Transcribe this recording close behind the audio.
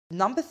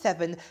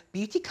No7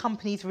 Beauty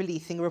Company is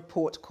releasing a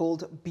report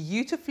called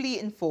Beautifully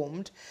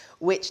Informed,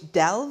 which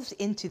delves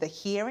into the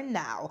here and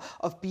now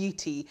of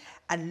beauty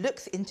and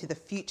looks into the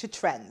future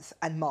trends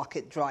and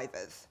market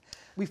drivers.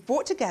 We've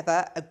brought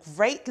together a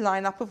great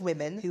lineup of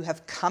women who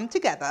have come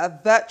together,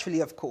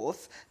 virtually of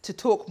course, to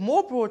talk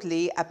more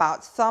broadly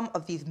about some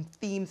of these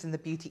themes in the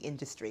beauty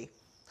industry.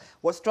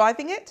 What's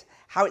driving it,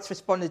 how it's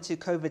responded to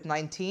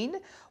COVID-19,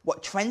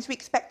 what trends we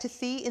expect to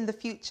see in the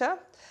future.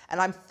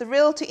 And I'm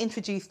thrilled to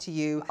introduce to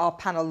you our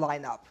panel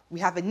lineup. We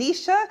have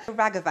Anisha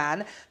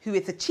Raghavan, who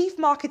is the Chief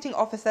Marketing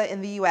Officer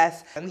in the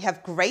US, and we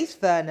have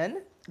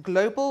Vernon,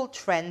 Global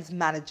Trends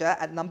Manager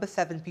at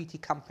No7 Beauty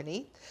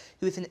Company,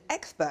 who is an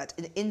expert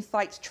in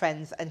insights,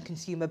 trends, and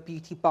consumer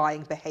beauty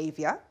buying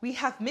behavior. We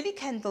have Millie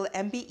Kendall,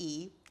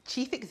 MBE,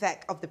 Chief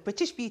Exec of the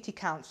British Beauty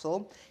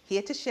Council,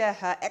 here to share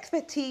her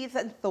expertise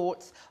and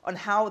thoughts on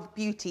how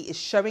beauty is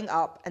showing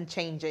up and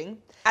changing.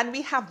 And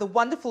we have the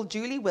wonderful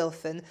Julee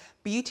Wilson,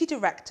 Beauty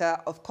Director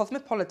of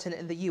Cosmopolitan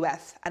in the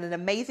US, and an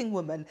amazing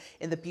woman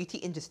in the beauty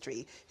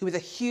industry, who is a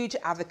huge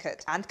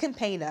advocate and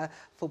campaigner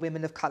for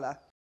women of color.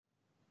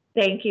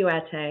 Thank you,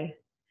 Ate.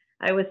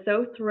 I was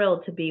so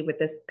thrilled to be with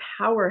this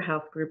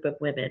powerhouse group of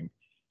women,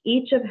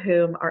 each of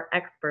whom are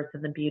experts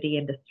in the beauty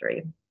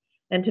industry.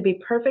 And to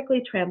be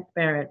perfectly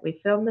transparent,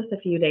 we filmed this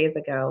a few days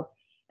ago,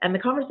 and the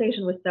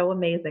conversation was so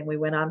amazing, we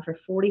went on for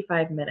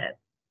 45 minutes.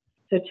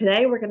 So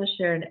today we're going to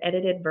share an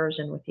edited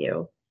version with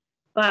you,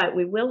 but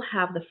we will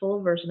have the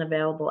full version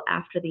available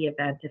after the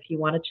event if you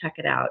want to check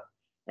it out,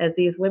 as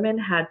these women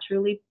had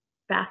truly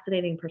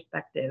fascinating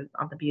perspectives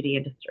on the beauty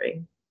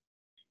industry.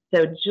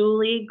 So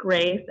Julee,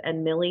 Grace,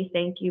 and Millie,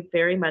 thank you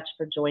very much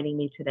for joining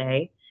me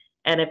today.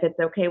 And if it's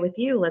okay with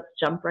you, let's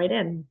jump right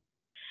in.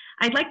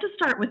 I'd like to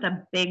start with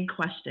a big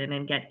question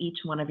and get each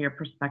one of your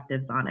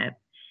perspectives on it.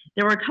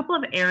 There were a couple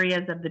of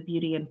areas of the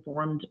Beauty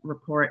Informed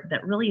report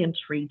that really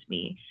intrigued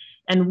me.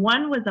 And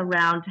one was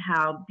around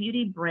how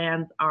beauty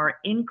brands are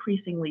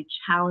increasingly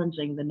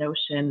challenging the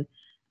notion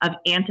of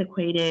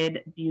antiquated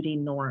beauty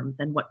norms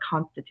and what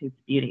constitutes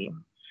beauty.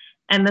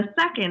 And the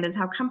second is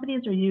how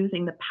companies are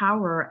using the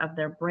power of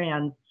their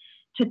brands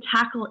to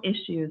tackle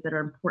issues that are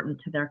important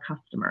to their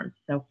customers.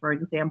 So for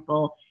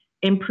example,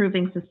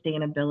 improving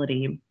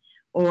sustainability,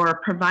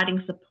 or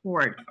providing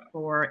support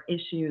for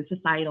issues,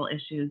 societal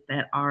issues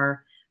that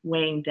are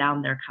weighing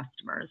down their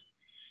customers.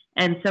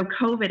 And so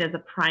COVID is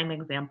a prime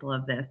example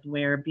of this,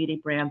 where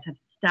beauty brands have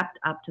stepped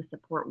up to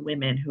support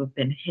women who have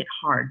been hit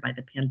hard by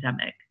the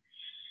pandemic.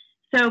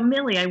 So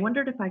Millie, I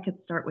wondered if I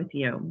could start with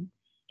you.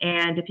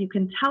 And if you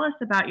can tell us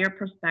about your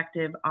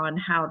perspective on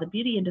how the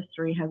beauty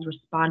industry has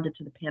responded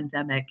to the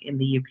pandemic in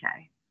the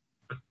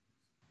UK.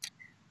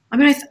 I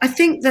mean, I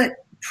think that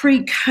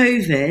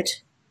pre-COVID,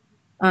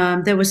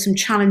 there were some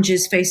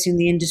challenges facing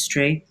the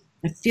industry.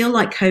 I feel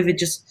like COVID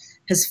just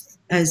has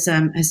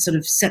sort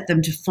of set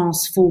them to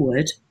fast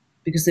forward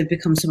because they've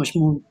become so much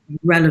more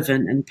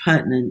relevant and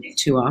pertinent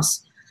to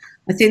us.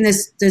 I think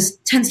there's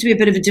tends to be a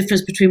bit of a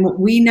difference between what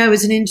we know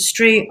as an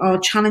industry, our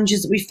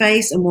challenges that we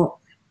face, and what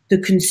the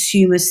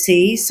consumer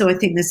sees. So I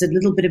think there's a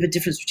little bit of a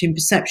difference between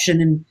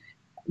perception and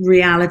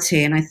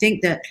reality. And I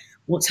think that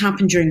what's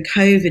happened during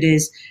COVID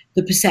is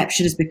the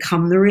perception has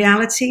become the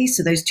reality.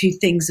 So those two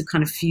things have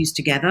kind of fused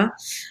together.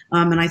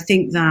 And I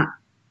think that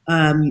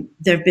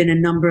there have been a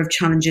number of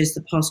challenges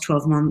the past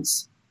 12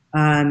 months.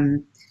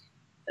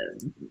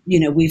 You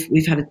know,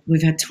 we've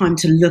had time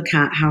to look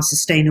at how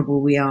sustainable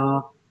we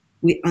are.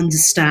 We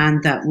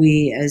understand that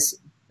we as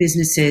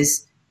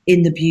businesses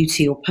in the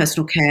beauty or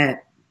personal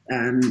care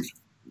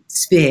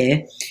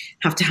sphere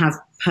have to have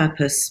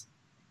purpose.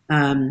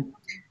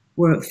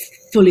 We're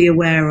fully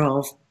aware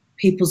of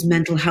people's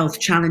mental health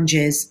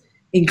challenges,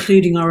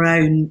 including our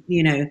own,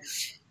 you know,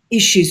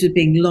 issues with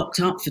being locked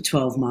up for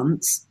 12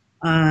 months.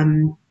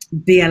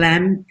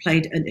 BLM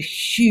played a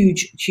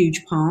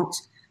huge part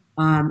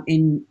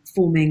in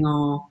forming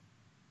our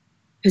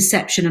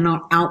perception and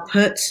our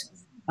output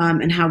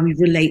and how we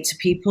relate to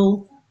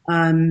people.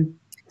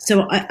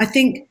 So I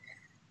think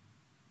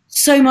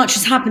so much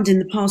has happened in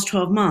the past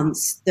 12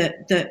 months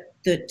that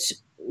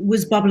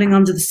was bubbling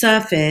under the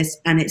surface,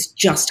 and it's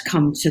just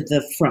come to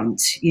the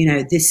front. You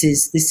know, this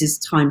is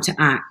time to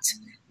act.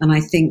 And I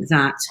think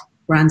that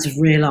brands have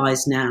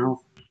realized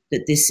now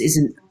that this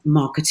isn't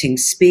marketing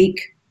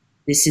speak.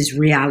 This is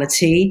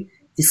reality.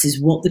 This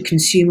is what the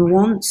consumer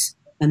wants.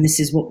 And this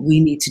is what we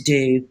need to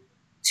do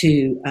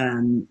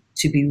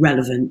to be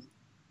relevant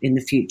in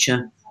the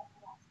future.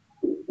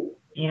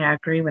 Yeah, I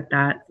agree with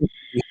that.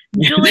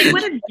 Julie,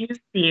 what have you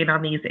seen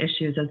on these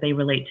issues as they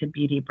relate to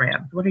beauty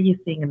brands? What are you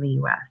seeing in the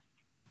US?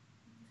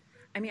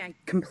 I mean, I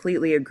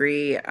completely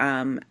agree.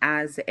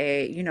 As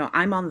a, you know,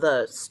 I'm on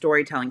the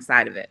storytelling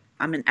side of it.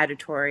 I'm an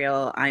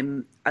editorial,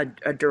 I'm a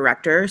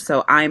director,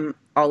 so I'm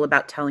all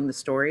about telling the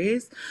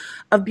stories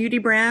of beauty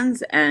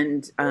brands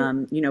and,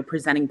 you know,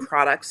 presenting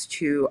products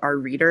to our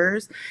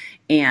readers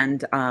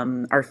and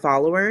our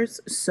followers.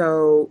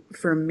 So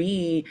for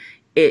me,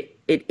 it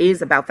it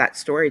is about that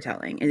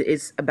storytelling. It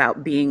is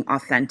about being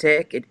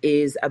authentic. It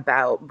is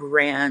about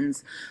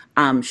brands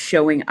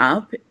showing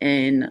up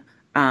in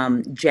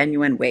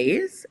genuine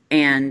ways.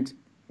 And,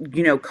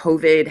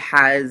 COVID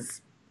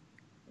has,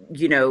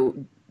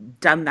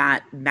 done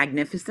that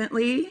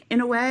magnificently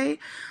in a way,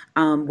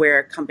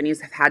 where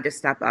companies have had to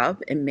step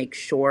up and make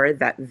sure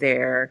that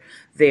their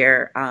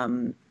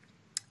brand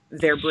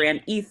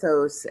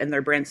ethos and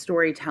their brand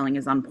storytelling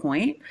is on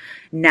point.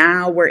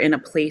 Now we're in a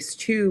place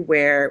too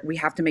where we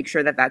have to make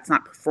sure that that's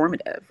not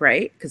performative,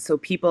 right? Because so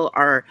people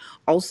are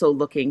also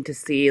looking to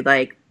see,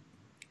 like,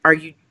 are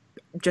you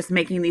just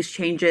making these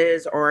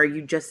changes, or are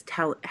you just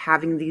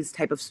having these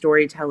type of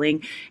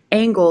storytelling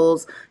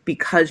angles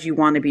because you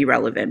want to be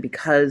relevant,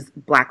 because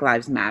Black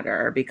Lives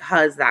Matter,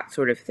 because that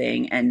sort of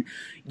thing, and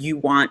you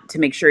want to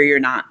make sure you're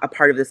not a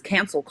part of this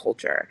cancel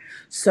culture.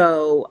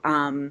 So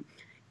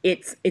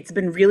it's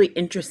been really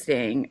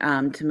interesting,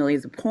 to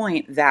Millie's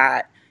point,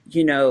 that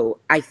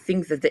I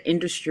think that the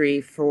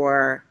industry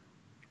for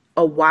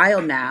a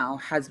while now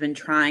has been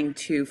trying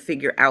to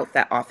figure out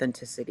that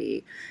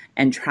authenticity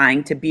and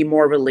trying to be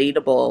more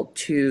relatable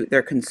to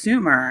their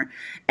consumer.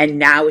 And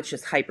now it's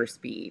just hyper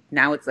speed.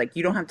 Now it's like,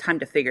 you don't have time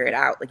to figure it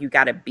out. Like, you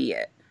got to be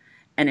it.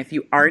 And if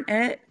you aren't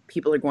it,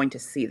 people are going to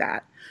see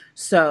that.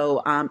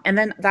 So, and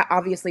then that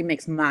obviously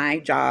makes my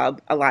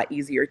job a lot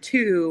easier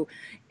too,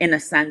 in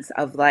a sense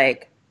of,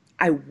 like,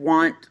 I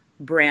want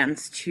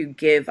brands to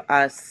give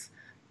us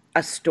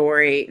a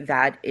story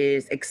that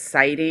is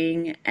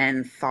exciting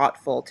and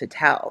thoughtful to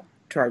tell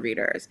to our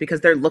readers,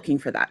 because they're looking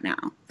for that now.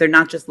 They're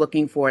not just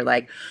looking for,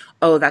 like,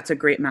 oh, that's a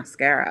great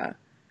mascara.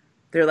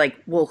 They're like,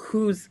 well,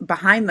 who's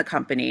behind the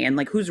company, and,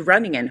 like, who's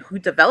running it, and who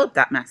developed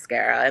that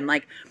mascara? And,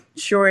 like,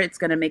 sure, it's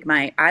going to make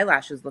my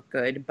eyelashes look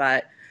good,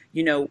 but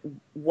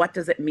what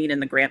does it mean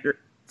in the grander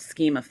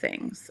scheme of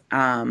things?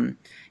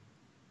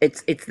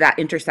 It's that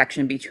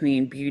intersection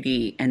between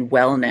beauty and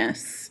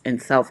wellness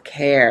and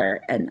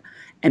self-care and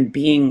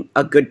being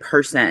a good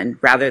person,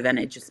 rather than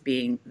it just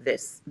being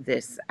this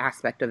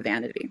aspect of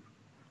vanity.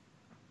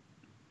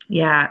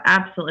 Yeah,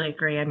 absolutely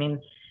agree. I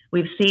mean,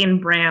 we've seen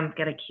brands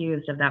get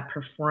accused of that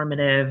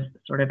performative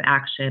sort of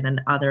action, and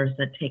others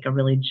that take a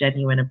really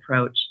genuine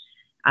approach,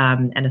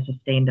 and a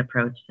sustained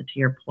approach. So to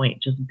your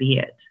point, just be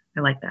it. I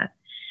like that.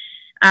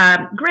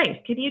 Grace,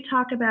 can you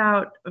talk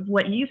about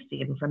what you've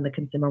seen from the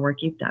consumer work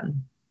you've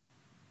done?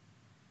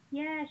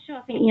 Yeah, sure.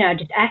 I think,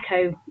 just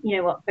echo,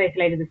 what both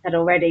ladies have said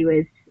already,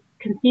 was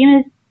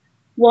consumers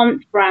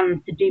want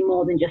brands to do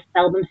more than just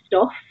sell them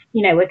stuff.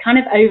 We're kind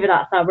of over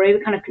that side. We're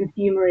over kind of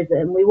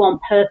consumerism. We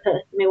want purpose,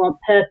 and we want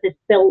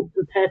purpose-built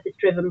and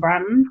purpose-driven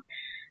brands.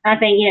 And I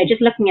think,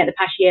 just looking at the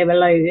past year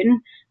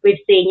alone, we've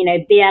seen,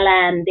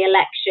 BLM, the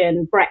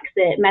election,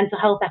 Brexit, mental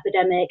health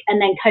epidemic,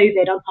 and then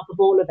COVID on top of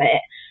all of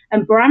it.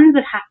 And brands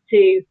have had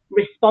to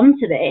respond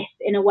to this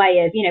in a way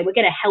of, we're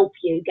going to help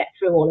you get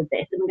through all of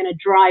this, and we're going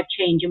to drive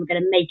change, and we're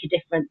going to make a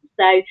difference.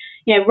 So,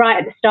 right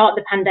at the start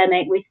of the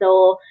pandemic, we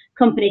saw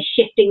companies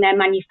shifting their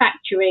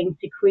manufacturing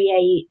to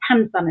create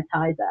hand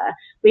sanitizer.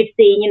 We've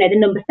seen, the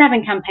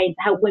No7 campaign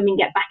to help women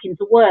get back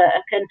into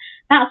work. And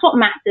that's what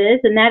matters.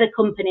 And they're the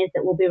companies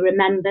that will be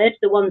remembered,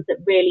 the ones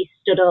that really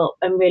stood up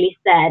and really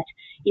said,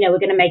 we're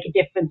going to make a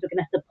difference, we're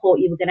going to support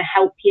you, we're going to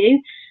help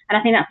you. And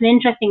I think that's an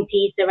interesting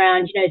piece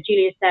around,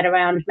 Julia said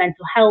around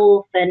mental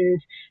health, and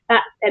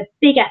that's a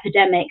big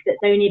epidemic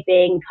that's only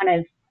being kind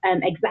of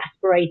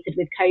exasperated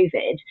with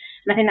COVID.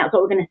 And I think that's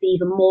what we're going to see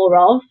even more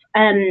of.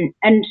 And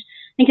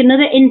I think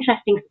another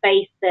interesting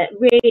space that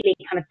really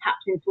kind of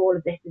taps into all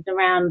of this is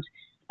around,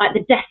 like,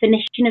 the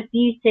definition of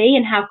beauty,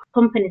 and how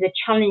companies are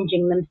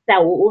challenging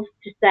themselves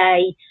to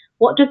say,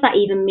 what does that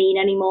even mean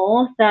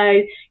anymore? So,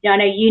 I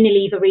know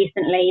Unilever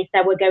recently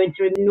said we're going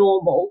to remove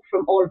normal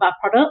from all of our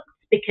products,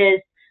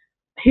 because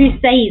who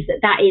says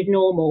that that is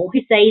normal?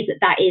 Who says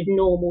that that is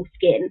normal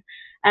skin?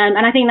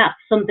 And I think that's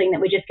something that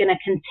we're just going to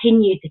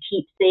continue to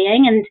keep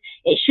seeing. And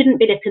it shouldn't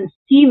be the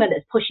consumer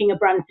that's pushing a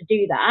brand to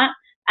do that.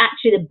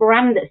 Actually, the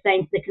brand that's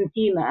saying to the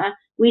consumer,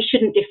 we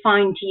shouldn't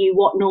define to you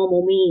what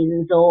normal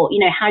means, or,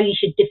 how you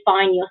should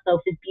define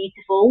yourself as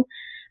beautiful.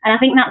 And I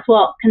think that's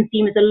what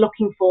consumers are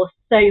looking for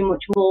so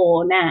much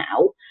more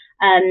now,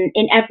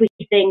 in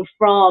everything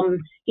from,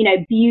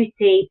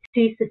 beauty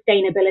to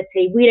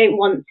sustainability. We don't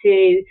want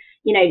to,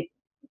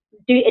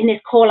 do in this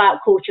call out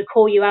culture,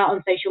 call you out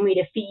on social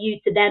media for you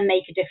to then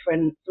make a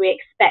difference. We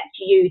expect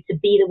you to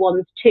be the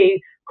ones to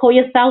call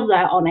yourselves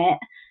out on it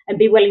and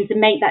be willing to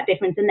make that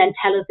difference, and then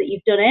tell us that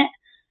you've done it.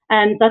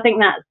 So I think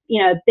that's,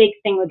 a big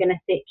thing we're going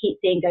to keep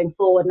seeing going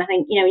forward. And I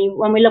think,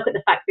 when we look at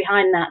the facts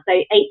behind that,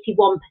 so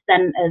 81%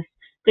 of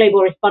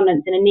global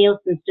respondents in a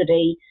Nielsen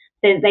study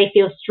said they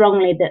feel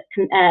strongly that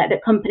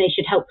that companies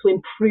should help to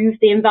improve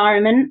the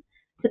environment.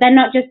 So they're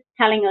not just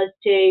telling us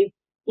to,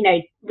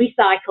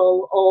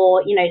 recycle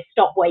or,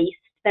 stop waste.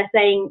 They're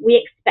saying we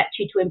expect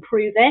you to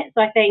improve it.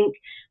 So I think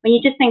when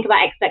you just think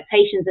about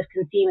expectations of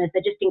consumers,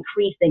 they're just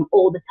increasing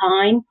all the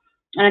time.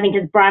 And I think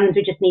as brands,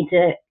 we just need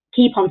to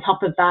keep on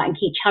top of that and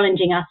keep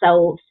challenging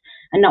ourselves,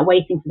 and not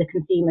waiting for the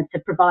consumer to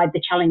provide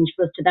the challenge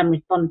for us to then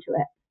respond to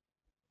it.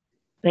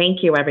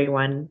 Thank you,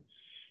 everyone.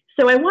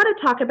 So I want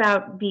to talk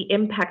about the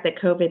impact that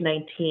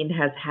COVID-19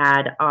 has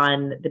had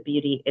on the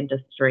beauty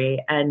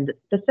industry and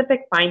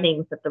specific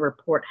findings that the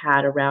report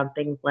had around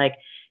things like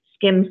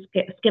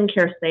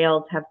skincare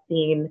sales have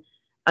seen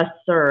a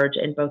surge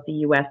in both the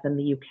US and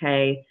the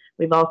UK.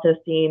 We've also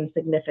seen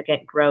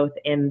significant growth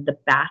in the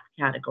bath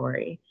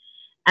category.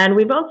 And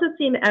we've also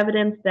seen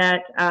evidence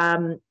that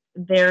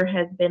there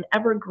has been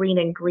evergreen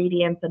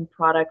ingredients and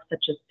products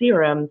such as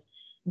serums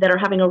that are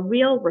having a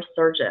real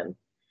resurgence.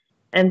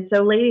 And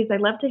so, ladies, I'd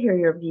love to hear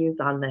your views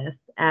on this.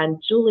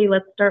 And Julie,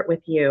 let's start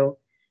with you.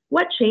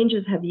 What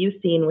changes have you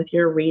seen with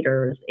your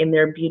readers in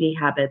their beauty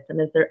habits?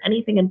 And is there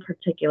anything in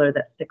particular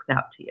that sticks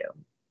out to you?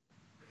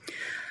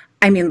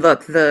 I mean,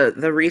 look,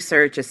 the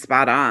research is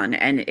spot on,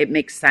 and it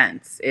makes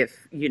sense.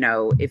 If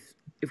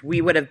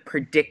we would have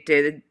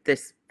predicted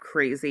this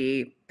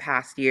crazy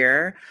past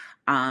year,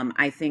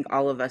 I think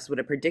all of us would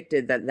have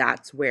predicted that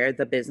that's where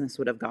the business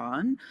would have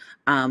gone.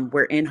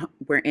 We're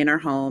in our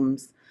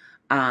homes.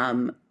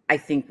 I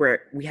think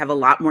we have a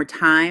lot more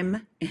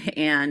time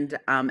and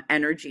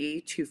energy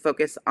to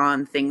focus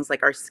on things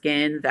like our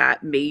skin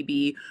that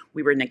maybe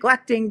we were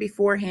neglecting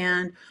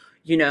beforehand.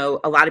 A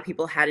lot of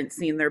people hadn't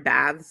seen their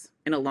baths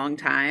in a long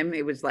time.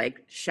 It was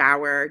like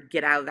shower,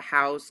 get out of the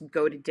house,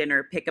 go to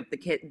dinner, pick up the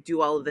kid,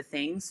 do all of the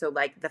things. So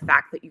like the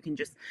fact that you can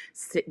just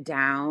sit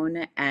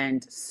down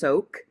and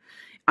soak,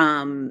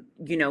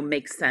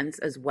 makes sense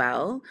as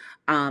well.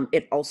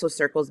 It also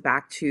circles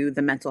back to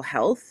the mental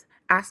health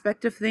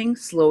aspect of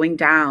things, slowing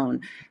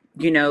down,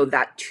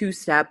 that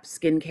 2-step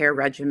skincare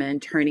regimen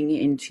turning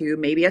into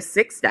maybe a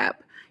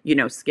 6-step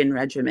skin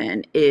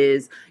regimen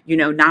is,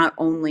 not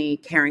only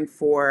caring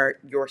for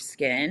your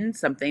skin,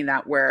 something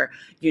that we're,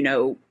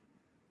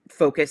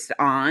 focused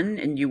on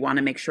and you want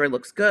to make sure it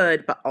looks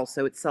good, but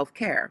also it's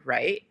self-care,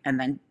 right? And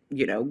then,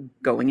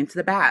 going into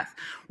the bath.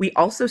 We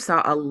also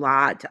saw a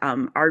lot,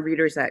 our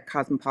readers at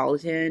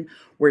Cosmopolitan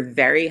were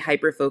very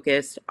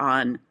hyper-focused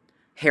on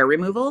hair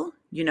removal.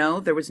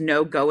 There was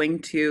no going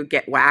to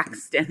get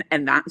waxed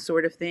and that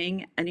sort of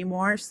thing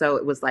anymore. So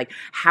it was like,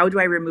 how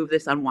do I remove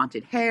this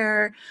unwanted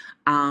hair?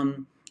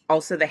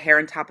 Also the hair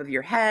on top of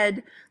your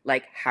head,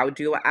 like how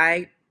do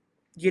I,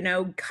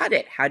 cut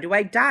it? How do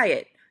I dye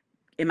it?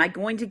 Am I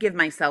going to give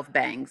myself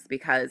bangs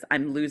because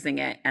I'm losing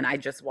it and I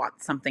just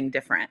want something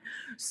different?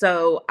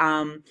 So,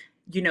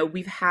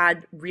 we've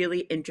had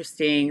really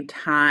interesting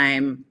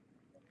time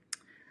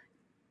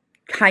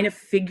kind of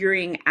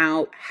figuring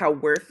out how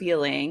we're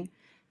feeling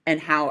and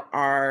how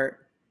our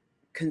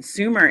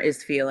consumer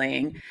is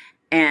feeling,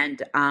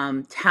 and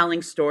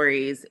telling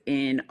stories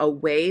in a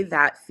way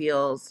that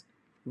feels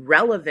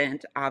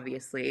relevant,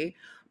 obviously,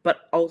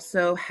 but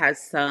also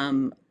has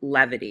some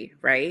levity,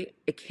 right?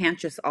 It can't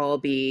just all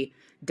be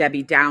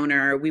Debbie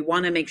Downer. We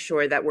want to make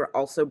sure that we're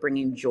also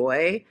bringing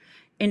joy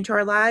into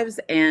our lives.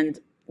 And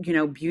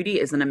beauty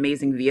is an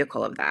amazing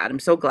vehicle of that. I'm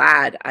so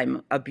glad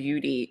I'm a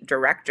beauty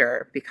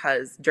director,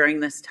 because during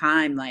this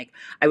time, like,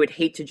 I would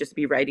hate to just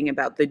be writing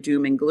about the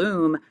doom and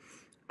gloom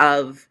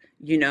of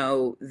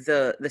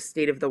the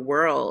state of the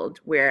world,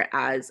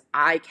 whereas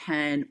I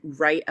can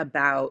write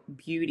about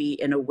beauty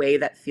in a way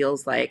that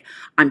feels like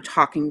I'm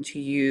talking to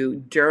you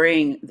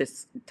during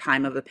this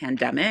time of a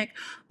pandemic,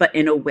 but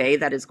in a way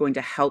that is going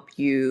to help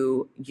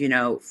you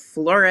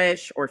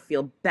flourish or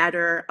feel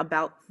better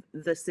about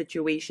the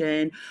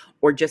situation,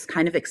 or just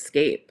kind of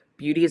escape.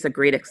 Beauty is a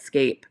great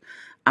escape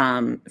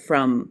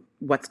from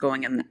what's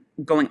going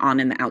on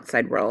in the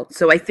outside world.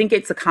 So I think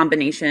it's a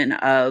combination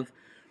of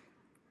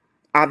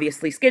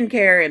obviously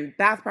skincare and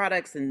bath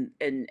products and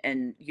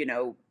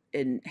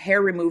and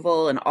hair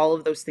removal and all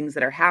of those things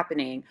that are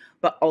happening,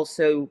 but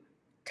also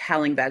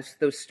telling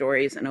those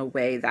stories in a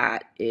way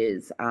that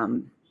is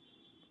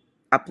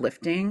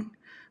uplifting,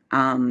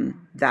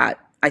 that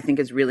I think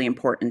is really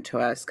important to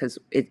us, because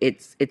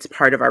it's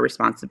part of our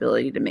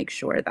responsibility to make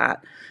sure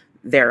that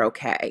they're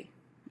okay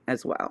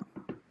as well.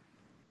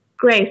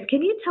 Grace,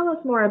 can you tell us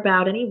more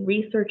about any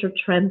research or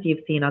trends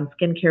you've seen on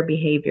skincare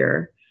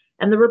behavior?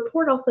 And the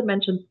report also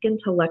mentioned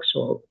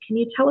skintellectuals. Can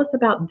you tell us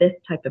about this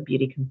type of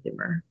beauty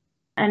consumer?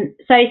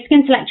 So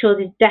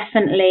skintellectuals is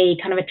definitely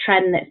kind of a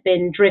trend that's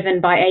been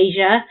driven by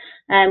Asia.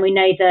 We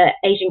know that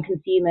Asian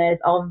consumers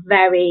are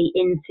very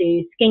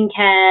into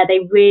skincare.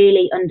 They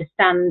really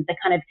understand the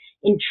kind of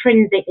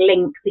intrinsic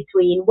link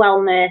between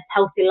wellness,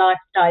 healthy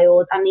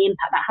lifestyles, and the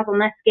impact that has on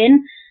their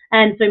skin.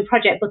 And so in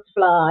Project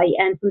Butterfly,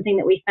 and something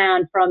that we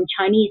found from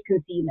Chinese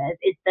consumers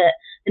is that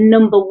the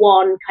number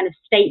one kind of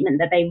statement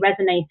that they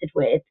resonated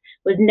with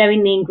was,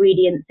 knowing the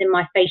ingredients in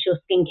my facial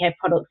skincare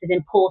products is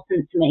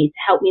important to me to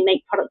help me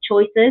make product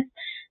choices.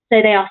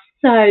 So they are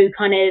so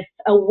kind of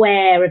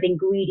aware of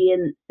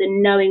ingredients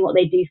and knowing what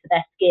they do for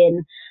their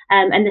skin.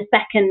 And the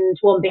second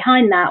one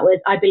behind that was,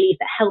 I believe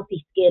that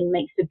healthy skin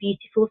makes for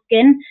beautiful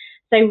skin.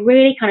 So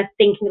really kind of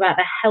thinking about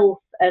the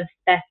health of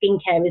their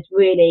skincare is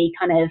really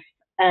kind of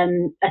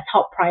a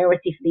top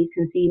priority for these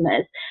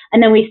consumers.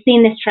 And then we've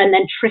seen this trend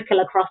then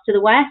trickle across to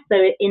the West. So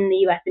in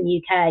the US and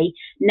UK,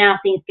 now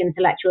seeing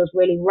skintellectuals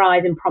really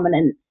rise in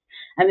prominence.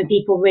 and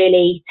people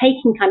really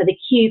taking kind of the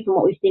cue from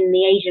what we've seen in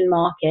the Asian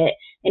market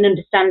in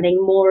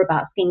understanding more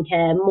about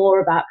skincare,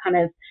 more about kind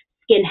of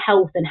skin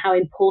health and how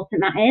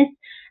important that is.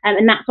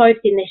 And that's why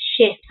we've seen this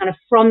shift kind of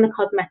from the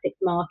cosmetics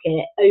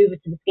market over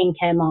to the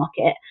skincare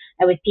market,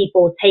 with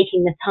people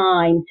taking the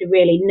time to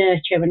really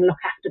nurture and look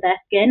after their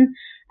skin.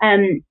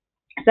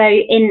 So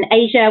in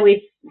Asia,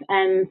 we've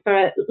for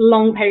a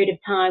long period of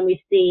time,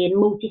 we've seen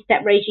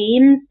multi-step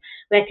regimes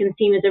where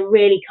consumers are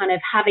really kind of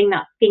having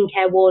that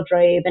skincare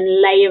wardrobe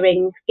and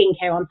layering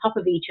skincare on top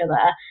of each other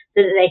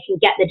so that they can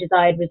get the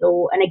desired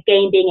result, and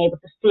again being able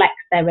to flex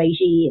their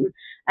regime.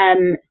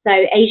 So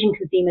Asian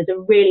consumers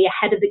are really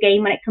ahead of the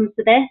game when it comes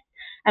to this,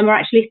 and we're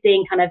actually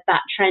seeing kind of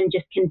that trend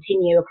just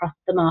continue across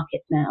the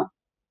markets now.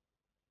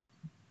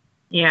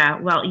 Yeah,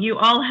 well, you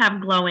all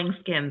have glowing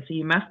skin, so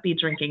you must be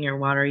drinking your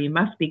water, you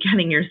must be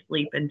getting your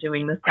sleep and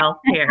doing the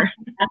self-care.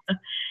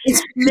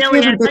 It's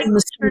Millie, I'd like on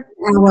a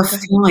 7-hour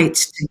flight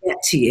to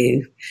get to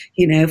you.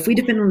 You know, if we'd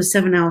have been on a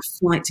 7-hour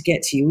flight to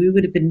get to you, we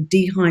would have been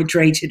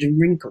dehydrated and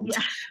wrinkled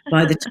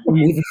by the time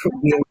we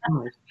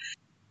arrived.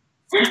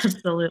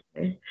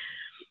 Absolutely.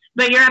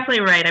 But you're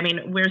absolutely right. I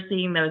mean, we're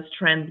seeing those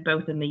trends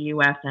both in the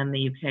U.S. and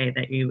the UK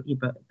that you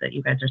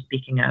guys are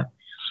speaking of.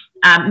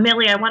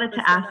 Millie, I wanted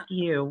to ask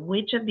you,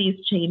 which of these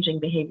changing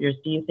behaviors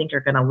do you think are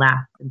going to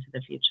last into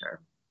the future?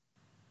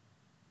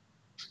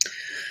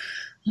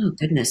 Oh,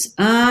 goodness.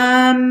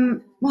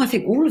 Well, I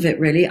think all of it,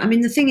 really. I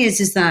mean, the thing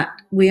is that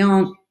we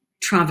aren't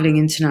traveling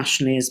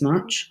internationally as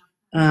much.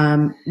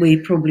 We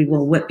probably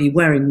will be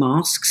wearing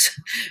masks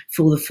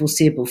for the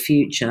foreseeable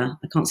future.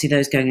 I can't see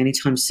those going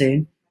anytime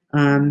soon.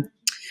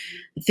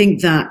 I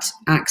think that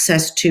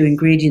access to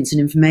ingredients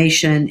and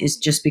information is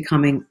just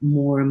becoming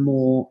more and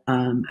more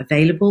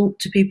available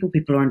to people.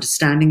 People are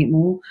understanding it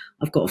more.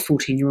 I've got a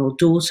 14-year-old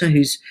daughter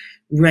who's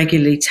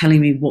regularly telling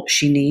me what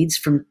she needs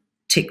from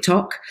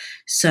TikTok.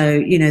 So,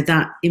 you know,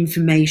 that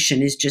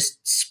information is just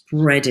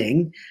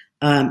spreading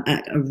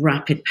at a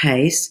rapid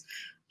pace.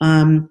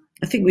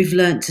 I think we've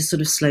learned to sort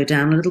of slow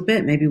down a little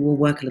bit. Maybe we'll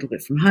work a little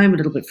bit from home, a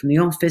little bit from the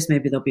office.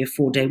 Maybe there'll be a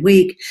 4-day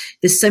week.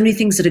 There's so many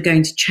things that are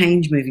going to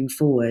change moving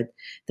forward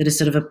that are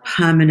sort of a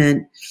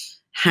permanent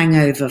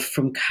hangover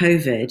from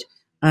COVID.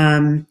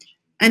 And,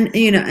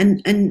 you know,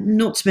 and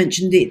not to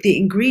mention the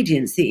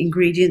ingredients. The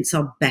ingredients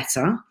are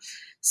better.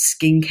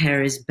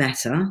 Skincare is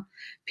better.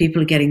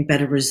 People are getting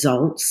better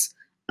results.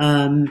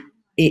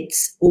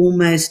 It's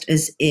almost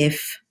as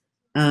if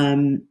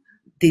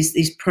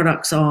these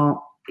products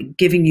are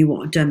giving you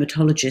what a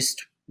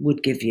dermatologist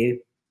would give you.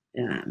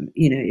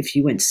 You know, if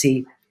you went to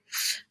see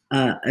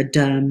a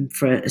derm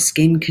for a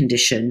skin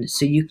condition,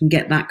 so you can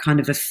get that kind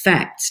of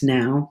effect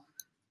now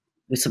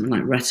with something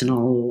like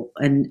retinol,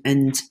 and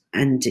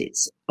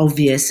it's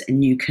obvious,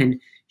 and you can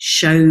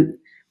show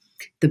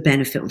the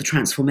benefit or the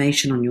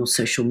transformation on your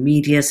social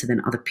media, so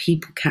then other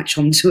people catch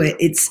on to it.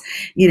 It's,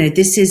 you know,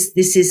 this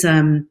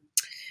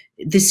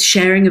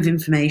sharing of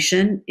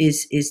information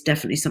is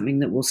definitely something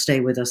that will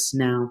stay with us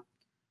now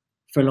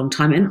for a long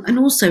time. And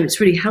also it's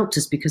really helped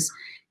us because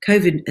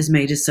COVID has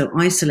made us so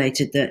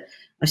isolated that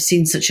I've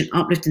seen such an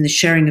uplift in the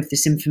sharing of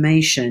this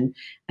information,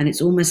 and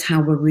it's almost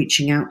how we're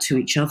reaching out to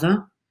each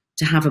other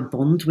to have a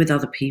bond with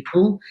other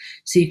people.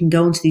 So you can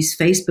go onto these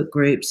Facebook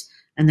groups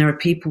and there are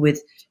people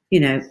with, you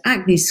know,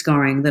 acne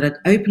scarring that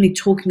are openly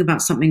talking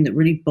about something that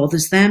really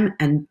bothers them,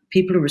 and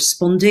people are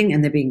responding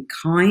and they're being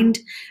kind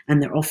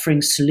and they're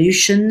offering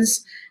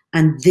solutions.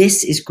 And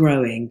this is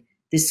growing.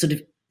 This sort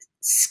of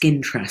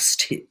skin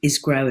trust is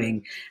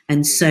growing.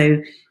 And so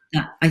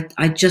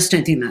I just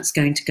don't think that's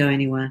going to go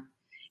anywhere.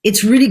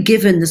 It's really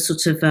given the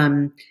sort of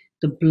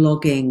the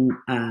blogging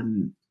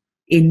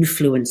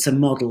influencer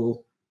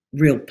model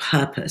real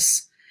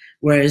purpose.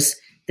 Whereas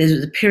there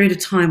was a period of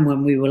time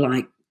when we were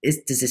like,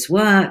 does this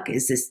work?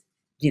 Is this,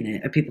 you know,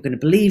 are people going to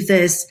believe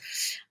this?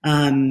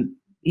 You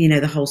know,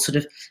 the whole sort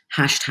of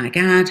hashtag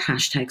ad,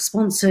 hashtag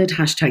sponsored,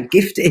 hashtag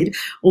gifted,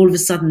 all of a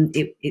sudden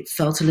it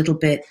felt a little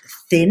bit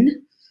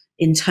thin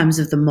in terms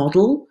of the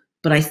model.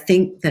 But I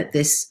think that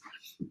this,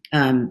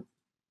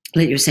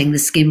 like you were saying, the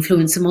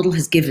skinfluencer model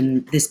has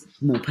given this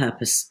more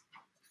purpose.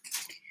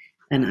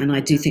 And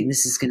I do think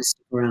this is going to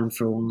stick around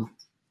for a while.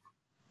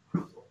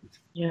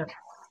 Yeah.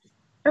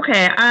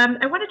 Okay,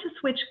 I wanted to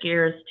switch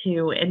gears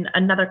to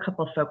another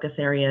couple of focus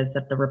areas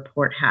that the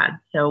report had.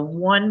 So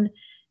one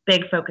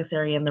big focus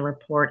area in the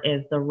report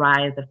is the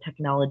rise of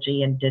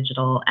technology and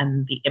digital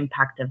and the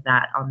impact of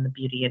that on the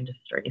beauty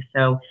industry.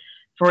 So,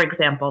 for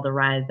example, the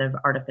rise of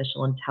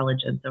artificial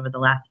intelligence over the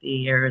last few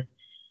years,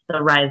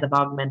 the rise of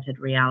augmented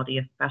reality,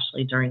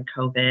 especially during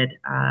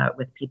COVID,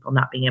 with people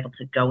not being able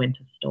to go into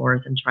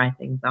stores and try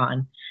things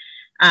on.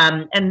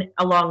 And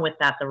along with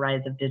that, the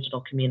rise of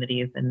digital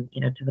communities and, you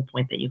know, to the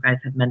point that you guys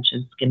have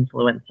mentioned,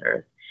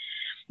 skinfluencers.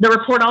 The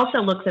report also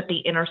looks at the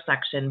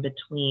intersection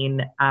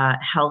between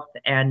health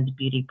and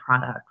beauty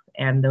products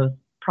and those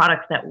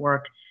products that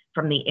work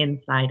from the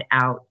inside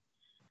out.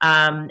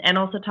 And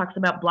also talks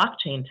about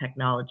blockchain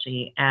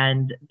technology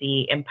and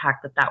the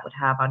impact that that would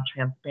have on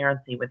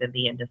transparency within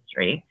the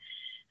industry.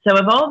 So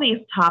of all these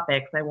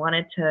topics, I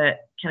wanted to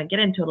kind of get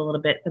into it a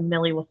little bit. So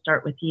Millie, we'll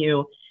start with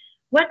you.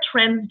 What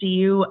trends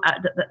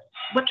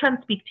what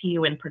trends speak to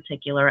you in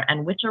particular,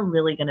 and which are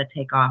really going to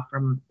take off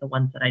from the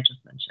ones that I just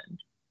mentioned?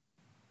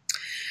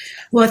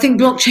 Well, I think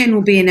blockchain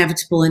will be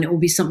inevitable, and it will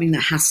be something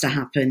that has to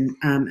happen.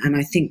 And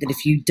I think that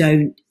if you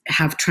don't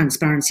have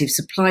transparency of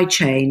supply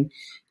chain,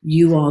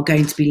 you are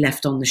going to be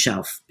left on the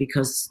shelf,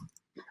 because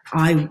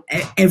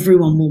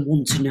everyone will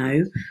want to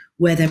know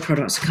where their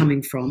products are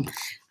coming from,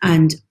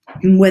 and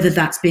whether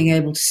that's being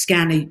able to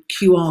scan a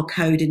QR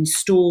code in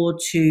store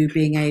to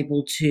being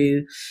able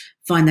to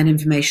find that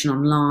information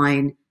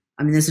online.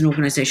 I mean, there's an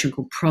organization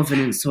called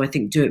Provenance, so I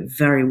think do it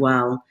very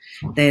well.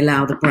 They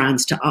allow the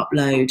brands to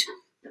upload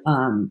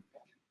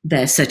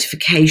their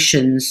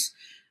certifications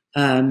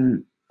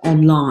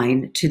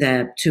online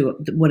to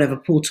whatever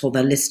portal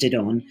they're listed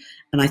on,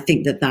 and I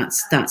think that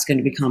that's going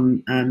to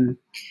become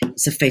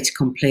it's a fait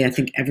accompli. I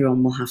think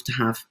everyone will have to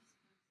have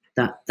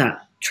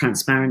that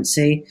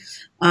transparency.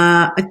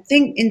 I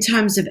think in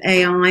terms of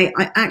AI,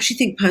 I actually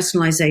think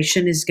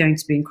personalization is going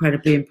to be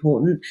incredibly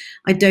important.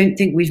 I don't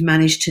think we've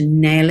managed to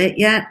nail it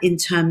yet in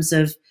terms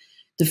of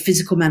the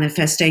physical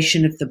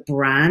manifestation of the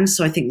brand.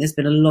 So I think there's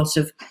been a lot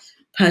of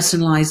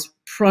personalized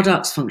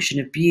products, function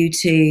of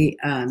beauty,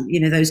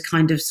 those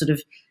kind of sort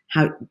of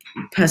how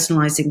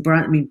personalizing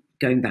brand. I mean,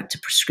 going back to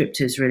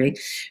prescriptives really,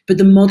 but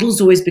the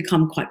models always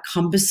become quite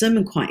cumbersome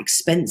and quite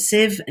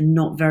expensive and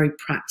not very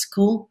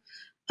practical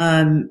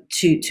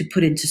to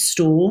put into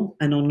store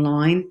and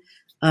online.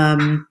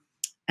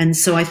 And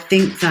so I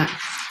think that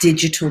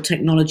digital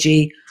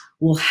technology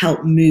will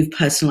help move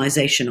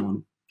personalization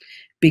on,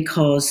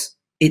 because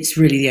it's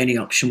really the only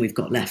option we've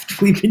got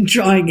left. We've been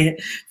trying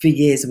it for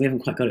years and we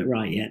haven't quite got it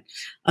right yet.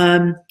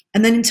 And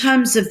then in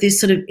terms of this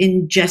sort of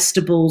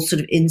ingestible sort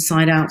of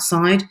inside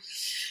outside,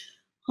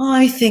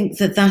 I think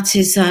that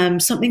is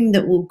something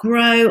that will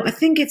grow. I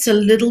think it's a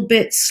little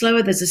bit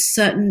slower. There's a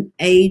certain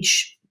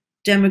age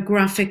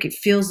demographic, it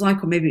feels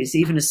like, or maybe it's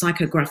even a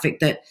psychographic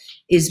that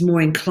is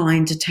more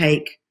inclined to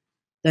take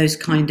those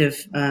kind of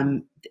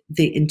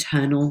the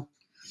internal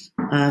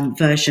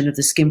version of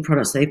the skin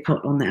products they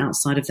put on the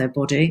outside of their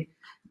body.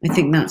 I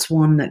think that's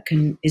one that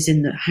is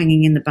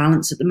hanging in the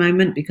balance at the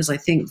moment, because I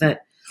think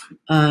that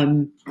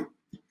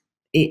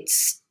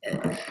it's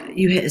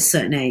you hit a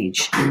certain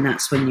age and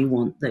that's when you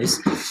want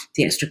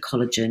the extra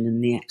collagen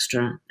and the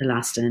extra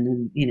elastin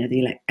and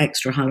the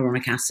extra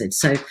hyaluronic acid.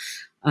 So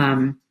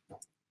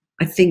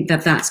I think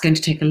that that's going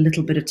to take a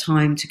little bit of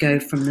time to go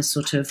from the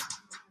sort of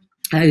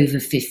over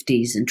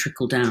 50s and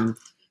trickle down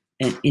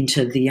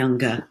into the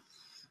younger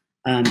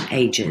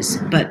ages.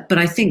 But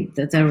I think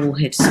that they're all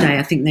here to stay.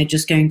 I think they're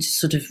just going to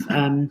sort of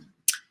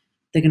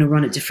they're going to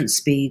run at different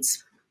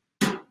speeds.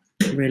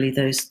 Really,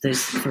 those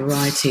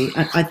variety.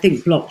 I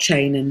think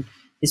blockchain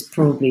is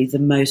probably the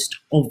most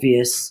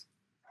obvious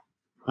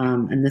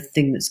and the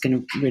thing that's going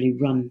to really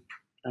run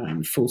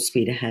full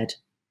speed ahead.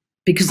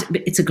 Because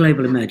it's a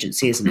global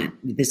emergency, isn't it?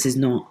 This is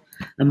not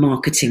a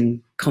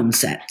marketing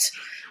concept.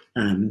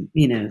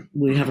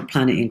 We have a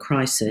planet in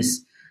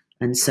crisis.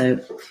 And so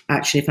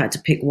actually, if I had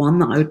to pick one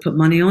that I would put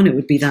money on, it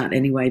would be that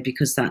anyway,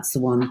 because that's the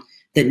one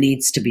that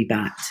needs to be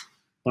backed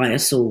by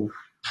us all.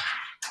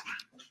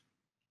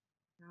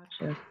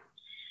 Gotcha.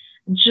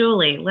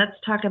 Julie, let's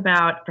talk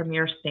about, from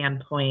your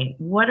standpoint,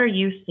 what are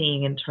you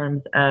seeing in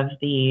terms of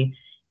the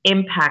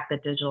impact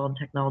that digital and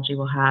technology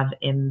will have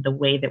in the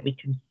way that we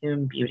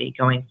consume beauty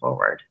going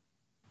forward?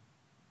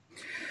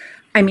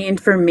 I mean,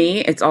 for me,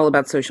 it's all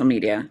about social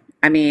media.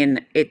 I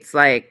mean, it's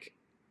like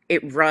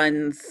it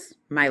runs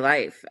my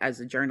life as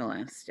a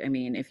journalist. I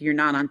mean, if you're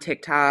not on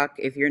TikTok,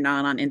 if you're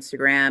not on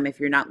Instagram, if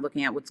you're not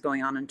looking at what's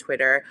going on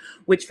Twitter,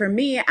 which for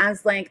me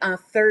as like a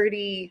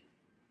 30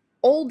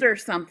 older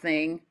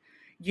something,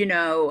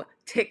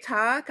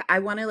 TikTok, I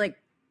want to like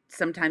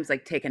sometimes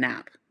like take a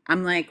nap.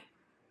 I'm like,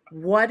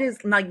 what is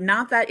like,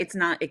 not that it's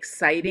not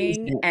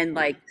exciting and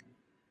like,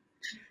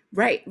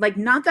 right. Like,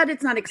 not that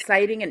it's not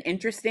exciting and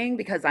interesting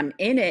because I'm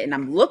in it and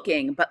I'm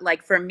looking, but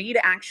like for me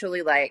to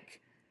actually like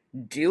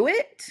do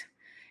it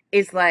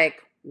is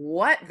like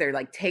what they're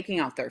like taking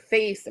off their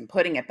face and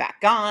putting it back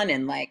on,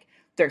 and like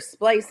they're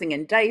splicing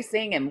and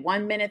dicing, and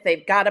 1 minute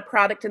they've got a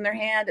product in their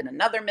hand and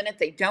another minute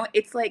they don't.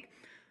 It's like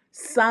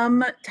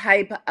some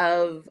type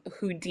of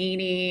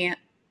Houdini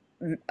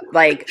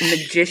like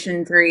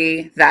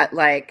magicianry that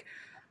like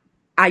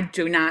I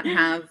do not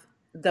have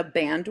the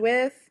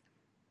bandwidth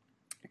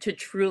to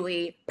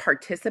truly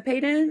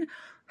participate in.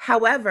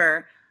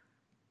 However,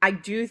 I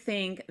do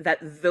think that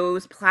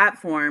those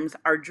platforms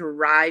are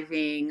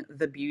driving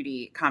the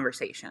beauty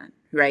conversation,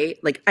 right?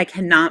 Like I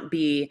cannot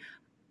be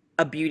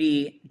a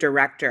beauty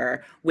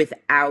director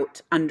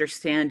without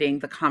understanding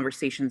the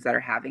conversations that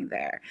are having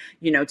there.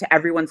 To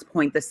everyone's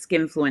point, the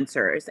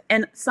skinfluencers.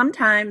 And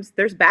sometimes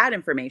there's bad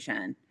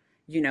information,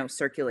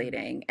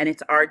 circulating. And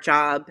it's our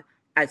job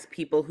as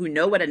people who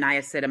know what a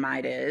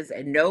niacinamide is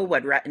and know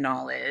what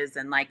retinol is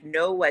and like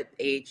know what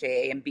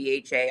AHA and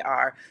BHA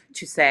are,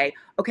 to say,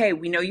 okay,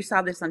 we know you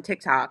saw this on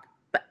TikTok,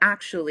 but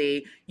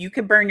actually you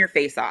could burn your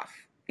face off,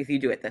 if you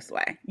do it this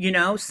way, you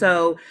know?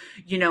 So,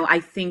 you know, I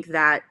think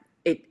that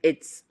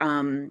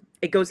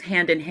it goes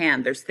hand in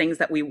hand. There's things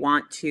that we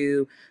want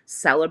to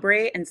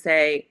celebrate and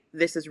say,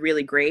 this is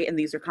really great. And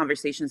these are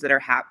conversations that are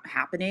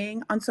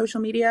happening on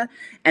social media.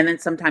 And then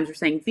sometimes we're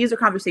saying, these are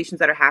conversations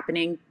that are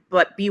happening,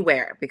 but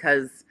beware,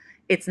 because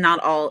it's not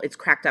all it's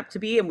cracked up to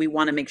be. And we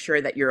want to make sure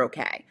that you're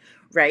okay.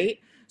 Right.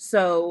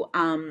 So,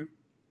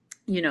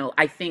 you know,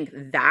 I think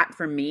that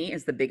for me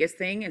is the biggest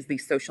thing, is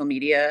these social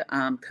media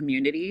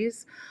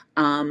communities.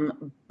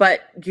 But,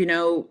 you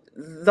know,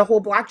 the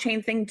whole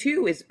blockchain thing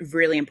too is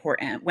really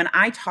important. When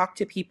I talk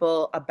to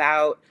people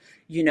about,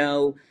 you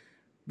know,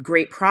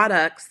 great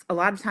products, a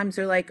lot of times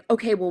they're like,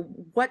 okay, well,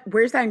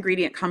 where's that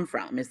ingredient come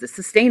from? Is this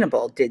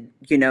sustainable?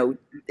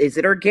 Is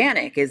it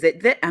organic? Is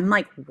it that? I'm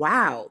like,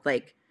 wow,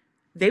 like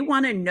they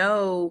want to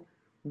know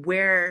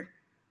where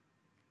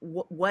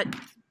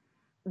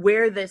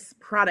this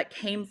product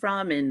came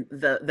from and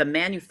the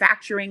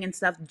manufacturing and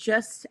stuff,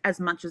 just as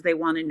much as they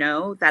want to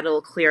know that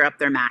it'll clear up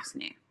their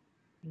acne.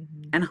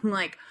 Mm-hmm. And I'm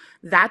like,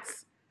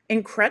 that's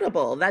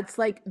incredible. That's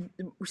like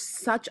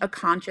such a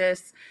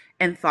conscious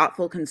and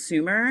thoughtful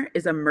consumer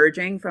is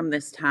emerging from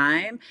this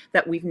time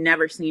that we've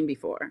never seen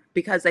before.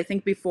 Because I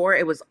think before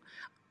it was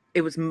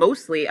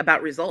mostly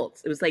about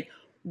results. It was like,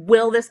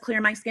 will this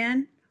clear my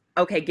skin?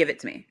 Okay, give it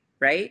to me,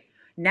 right?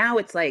 Now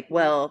it's like,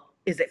 well,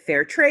 is it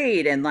fair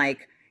trade? And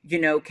like, you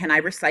know, can I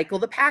recycle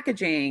the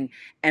packaging?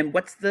 And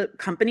what's the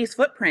company's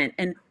footprint?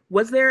 And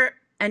was there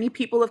any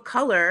people of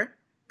color?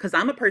 Because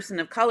I'm a person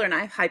of color and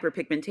I have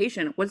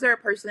hyperpigmentation. Was there a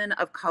person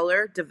of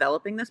color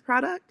developing this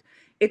product?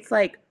 It's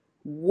like,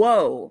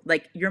 whoa,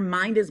 like your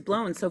mind is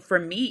blown. So for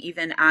me,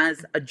 even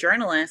as a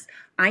journalist,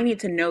 I need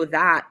to know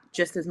that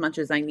just as much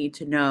as I need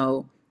to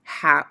know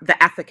how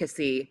the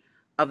efficacy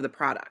of the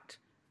product.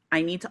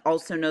 I need to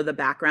also know the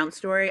background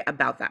story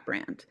about that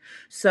brand.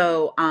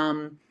 So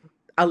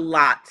a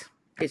lot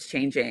is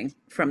changing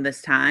from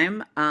this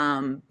time.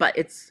 But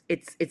it's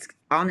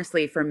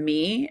honestly, for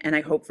me, and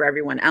I hope for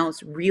everyone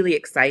else, really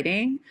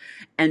exciting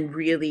and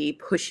really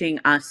pushing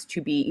us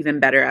to be even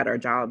better at our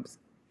jobs.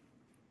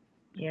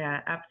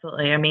 Yeah,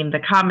 absolutely. I mean, the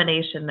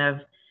combination of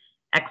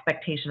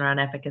expectation around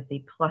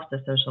efficacy plus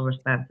the social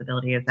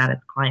responsibility is at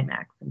its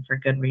climax, and for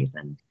good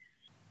reason.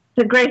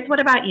 So Grace, what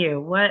about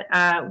you? What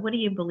do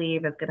you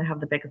believe is going to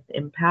have the biggest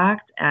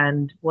impact,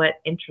 and what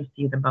interests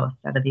you the most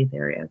out of these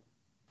areas?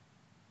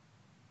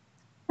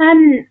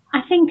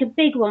 I think a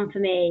big one for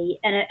me,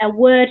 and a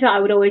word that I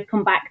would always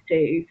come back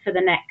to for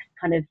the next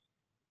kind of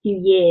few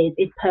years,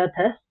 is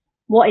purpose.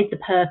 What is the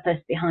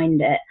purpose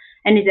behind it?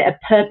 And is it a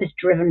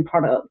purpose-driven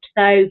product?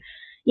 So,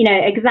 you know,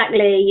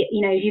 exactly,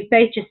 you know, you've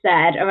both just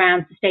said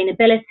around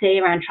sustainability,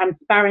 around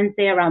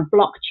transparency, around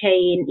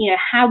blockchain, you know,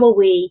 how are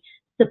we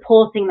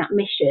supporting that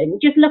mission?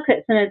 Just look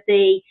at some of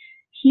the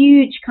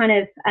huge kind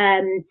of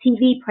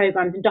TV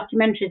programs and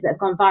documentaries that have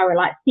gone viral,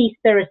 like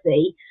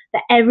Seaspiracy,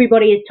 that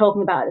everybody is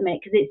talking about at the minute,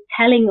 because it's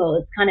telling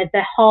us kind of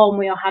the harm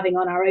we are having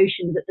on our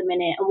oceans at the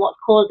minute and what's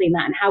causing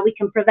that and how we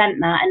can prevent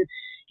that. And,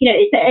 you know,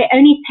 it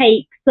only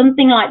takes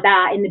something like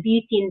that in the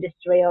beauty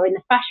industry or in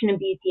the fashion and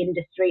beauty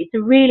industry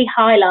to really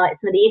highlight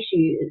some of the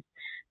issues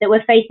that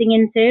we're facing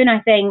into. And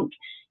I think,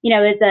 you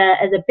know, as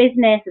a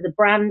business, as a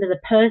brand, as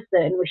a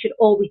person, we should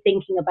all be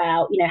thinking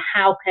about, you know,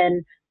 how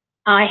can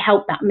I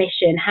help that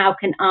mission? How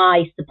can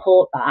I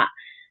support that?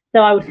 So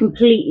I would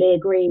completely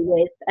agree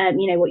with,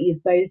 you know, what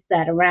you've both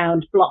said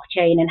around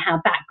blockchain and how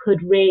that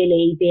could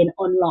really be an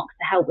unlock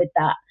to help with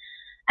that.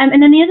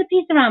 And then the other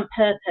piece around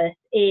purpose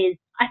is,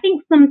 I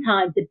think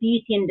sometimes the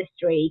beauty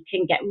industry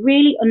can get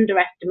really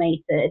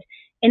underestimated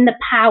in the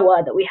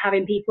power that we have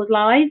in people's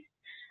lives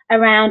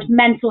around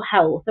mental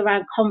health,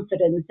 around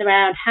confidence,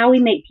 around how we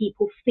make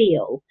people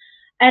feel.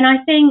 And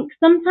I think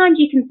sometimes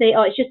you can say,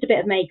 oh, it's just a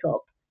bit of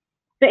makeup.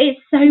 But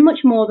it's so much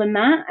more than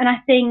that. And I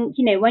think,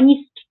 you know, when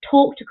you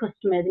talk to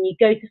customers and you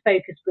go to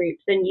focus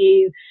groups and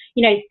you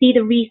know, see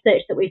the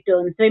research that we've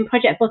done. So in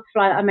Project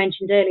Butterfly that I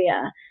mentioned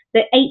earlier,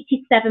 that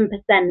 87%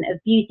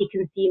 of beauty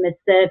consumers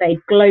surveyed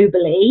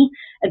globally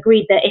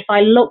agreed that if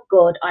I look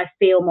good, I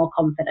feel more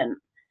confident.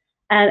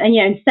 And,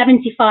 you know,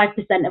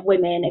 75% of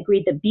women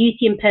agreed that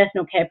beauty and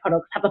personal care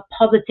products have a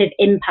positive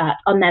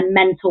impact on their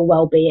mental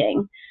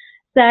well-being.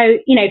 So,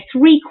 you know,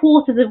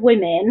 3/4 of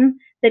women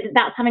said that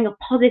that's having a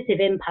positive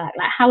impact.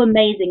 Like, how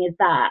amazing is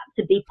that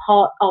to be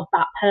part of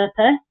that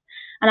purpose?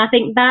 And I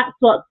think that's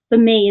what, for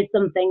me, is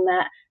something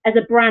that, as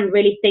a brand,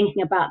 really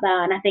thinking about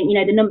that. And I think, you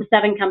know, the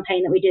No7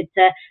 campaign that we did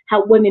to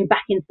help women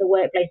back into the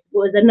workplace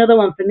was another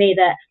one for me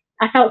that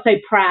I felt so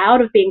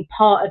proud of being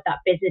part of that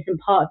business and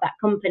part of that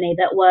company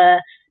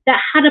that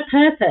had a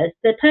purpose.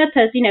 The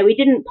purpose, you know, we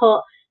didn't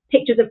put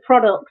pictures of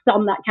products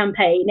on that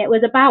campaign. It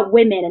was about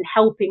women and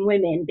helping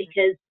women,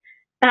 because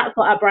that's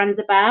what our brand's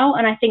about.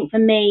 And I think for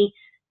me,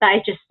 that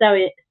is just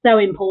so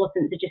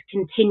important to just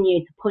continue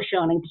to push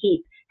on and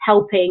keep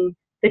helping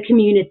the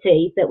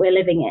community that we're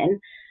living in.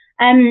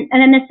 And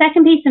then the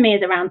second piece for me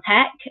is around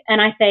tech.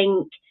 And I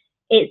think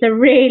it's a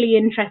really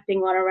interesting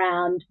one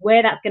around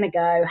where that's going to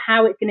go,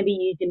 how it's going to be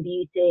used in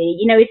beauty.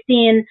 You know, we've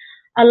seen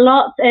a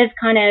lot of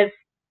kind of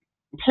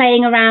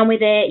playing around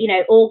with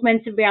it,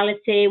 augmented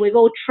reality. We've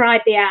all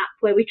tried the app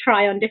where we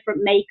try on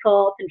different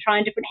makeup and try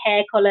on different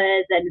hair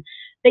colors,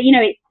 but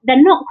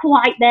they're not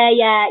quite there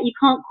yet. You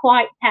can't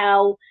quite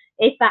tell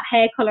if that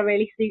hair color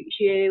really suits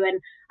you. And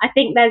I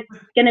think there's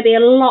going to be a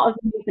lot of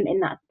movement in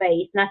that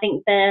space. And I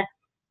think the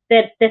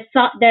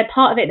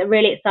part of it that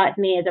really excites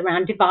me is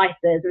around devices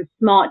and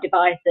smart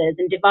devices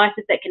and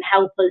devices that can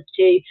help us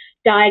to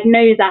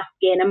diagnose our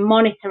skin and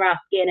monitor our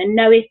skin and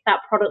know if that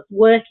product's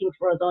working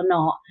for us or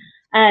not.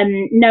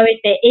 Know if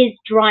it is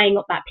drying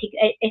up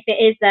if it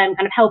is kind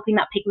of helping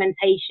that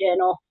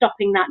pigmentation or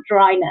stopping that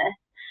dryness.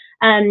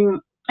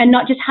 And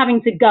not just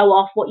having to go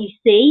off what you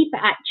see,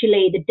 but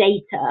actually the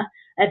data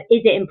of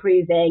is it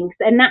improving?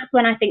 And that's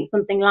when I think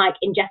something like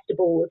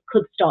ingestibles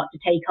could start to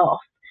take off,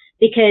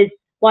 because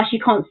whilst you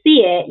can't see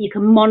it, you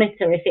can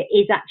monitor if it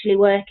is actually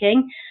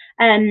working.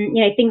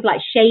 Things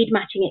like shade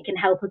matching it can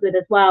help us with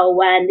as well,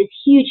 when this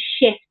huge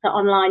shift to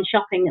online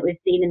shopping that we've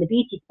seen in the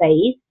beauty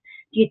space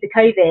due to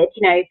COVID,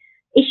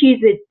 issues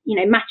with,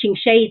 matching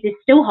shades is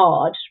still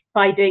hard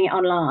by doing it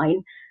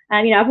online.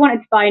 I've wanted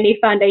to buy a new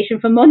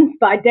foundation for months,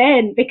 but I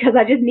didn't, because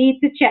I just need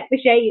to check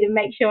the shade and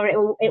make sure it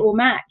will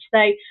match. So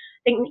I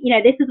think,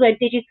 this is where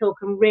digital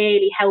can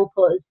really help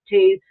us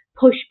to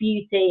push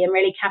beauty and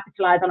really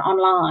capitalize on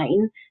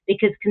online,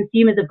 because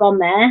consumers have gone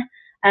there.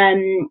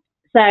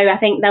 So I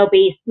think there'll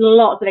be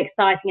lots of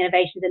exciting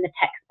innovations in the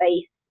tech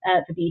space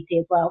for beauty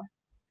as well.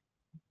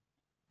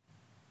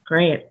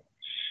 Great.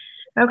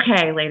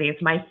 Okay, ladies,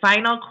 my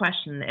final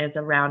question is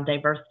around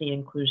diversity and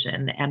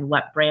inclusion and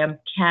what brands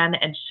can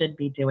and should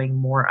be doing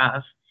more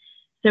of.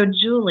 So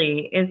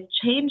Julie, is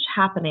change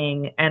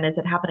happening, and is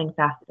it happening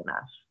fast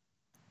enough?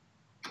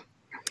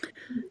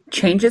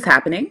 Change is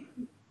happening,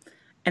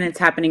 and it's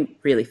happening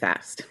really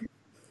fast.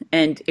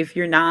 And if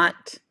you're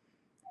not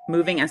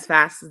moving as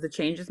fast as the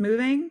change is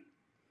moving,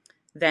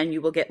 then you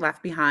will get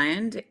left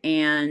behind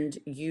and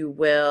you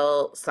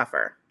will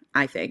suffer,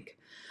 I think.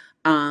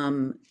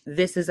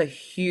 This is a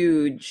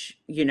huge,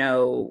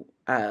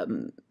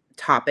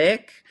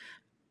 topic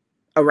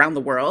around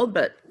the world,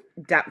 but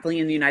definitely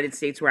in the United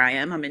States where I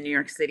am. I'm in New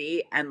York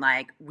City, and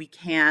we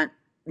can't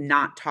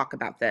not talk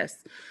about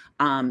this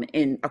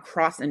in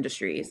across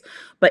industries.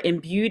 But in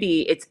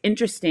beauty, it's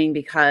interesting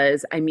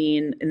because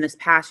in this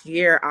past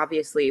year,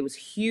 obviously it was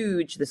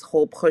huge, this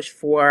whole push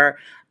for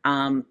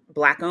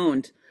Black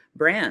owned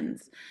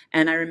brands.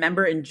 And I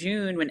remember in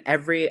June when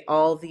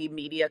all the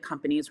media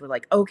companies were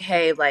like,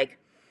 okay,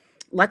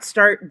 let's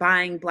start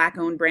buying Black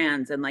owned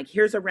brands. And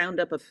here's a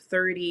roundup of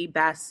 30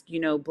 best,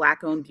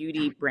 Black owned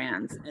beauty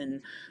brands.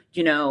 And,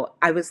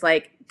 I was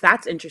like,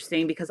 that's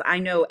interesting because I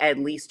know at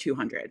least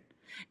 200.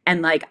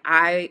 And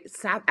I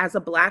sat as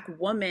a Black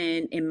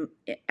woman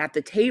at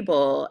the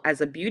table as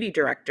a beauty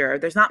director.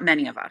 There's not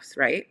many of us,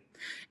 right?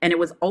 And it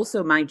was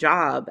also my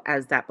job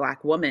as that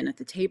Black woman at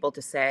the table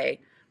to say,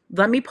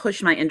 let me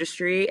push my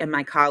industry and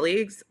my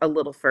colleagues a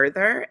little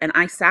further. And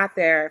I sat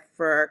there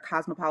for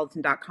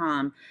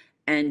Cosmopolitan.com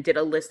and did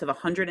a list of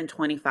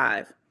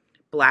 125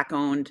 Black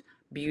owned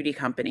beauty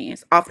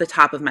companies off the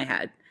top of my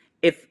head.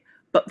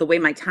 But the way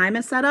my time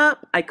is set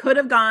up, I could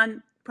have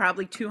gone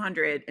probably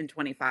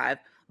 225,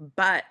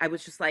 but I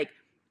was just like,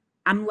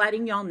 I'm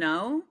letting y'all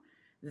know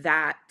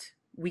that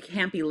we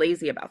can't be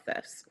lazy about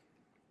this.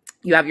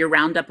 You have your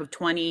roundup of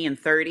 20 and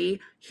 30.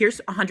 Here's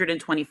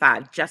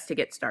 125 just to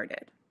get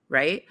started,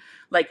 right?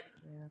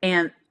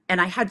 And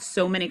I had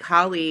so many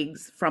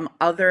colleagues from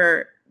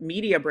other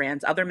media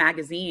brands, other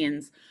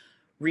magazines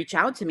reach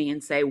out to me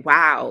and say,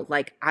 wow,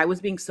 I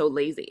was being so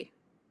lazy.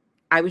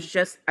 I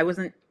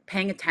wasn't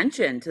paying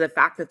attention to the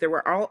fact that there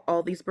were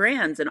all these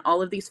brands and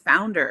all of these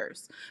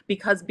founders,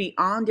 because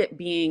beyond it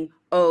being,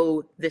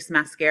 oh, this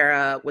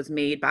mascara was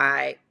made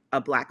by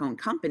a Black owned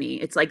company,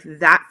 it's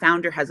that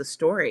founder has a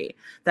story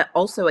that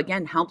also,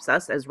 again, helps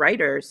us as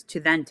writers to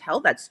then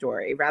tell that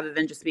story rather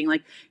than just being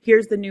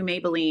here's the new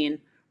Maybelline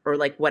or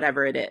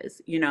whatever it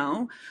is,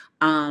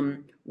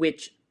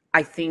 which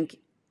I think,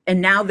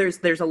 and now there's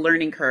a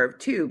learning curve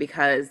too,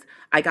 because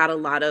I got a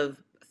lot of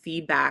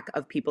feedback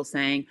of people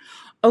saying,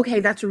 okay,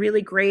 that's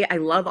really great. I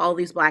love all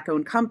these Black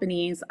owned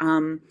companies.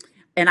 And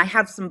I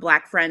have some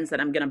Black friends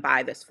that I'm going to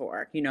buy this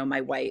for,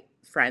 my white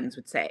friends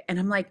would say. And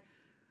I'm like,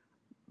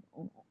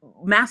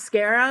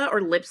 mascara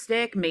or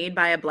lipstick made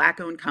by a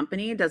Black owned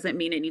company doesn't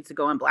mean it needs to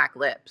go on black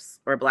lips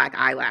or black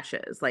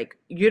eyelashes.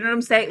 You know what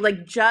I'm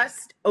saying?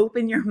 Just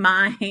open your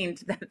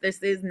mind that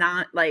this is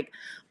not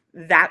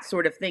that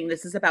sort of thing.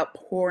 This is about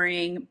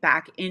pouring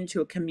back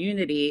into a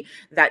community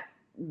that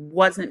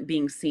wasn't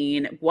being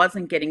seen,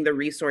 wasn't getting the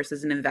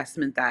resources and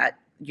investment that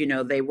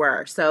they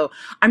were. So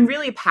I'm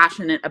really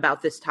passionate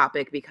about this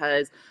topic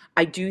because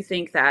I do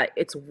think that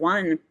it's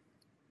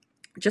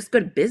just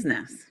good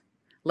business.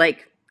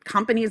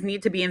 Companies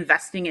need to be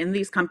investing in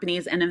these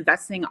companies and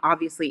investing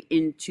obviously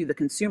into the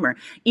consumer.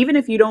 Even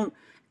if you don't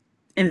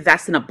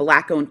invest in a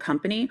Black owned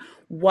company,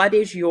 what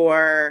is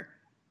your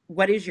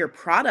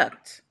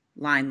product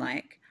line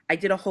like? I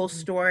did a whole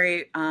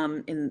story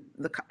in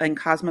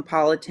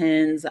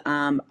Cosmopolitan's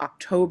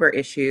October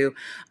issue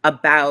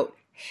about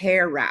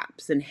hair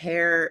wraps and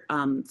hair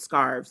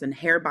scarves and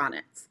hair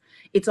bonnets.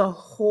 It's a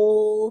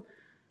whole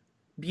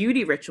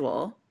beauty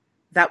ritual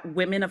that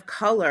women of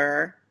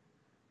color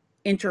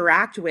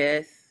interact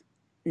with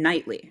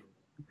nightly.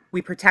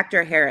 We protect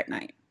our hair at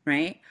night,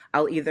 right?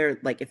 I'll either,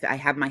 like, if I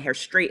have my hair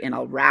straightened,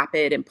 I'll wrap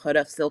it and put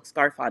a silk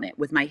scarf on it.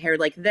 With my hair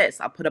like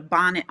this, I'll put a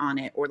bonnet on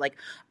it, or like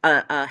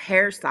a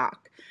hair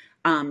sock,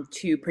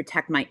 to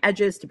protect my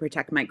edges, to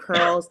protect my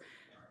curls.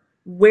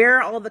 Where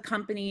are all the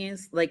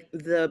companies, like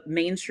the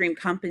mainstream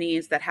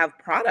companies that have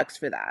products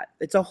for that?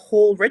 It's a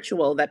whole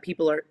ritual that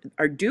people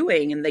are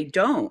doing, and they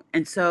don't.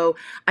 And so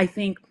I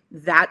think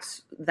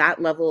that's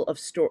that level of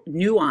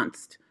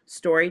nuanced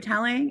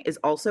storytelling is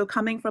also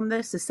coming from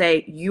this, to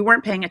say you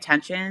weren't paying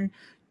attention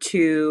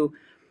to,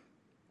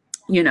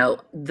 you know,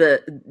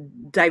 the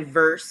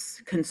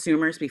diverse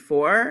consumers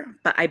before,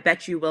 but I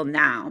bet you will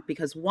now,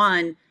 because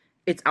one,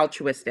 it's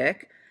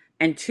altruistic,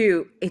 and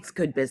two, it's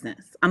good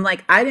business. I'm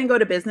like, I didn't go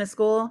to business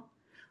school,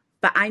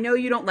 but I know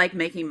you don't like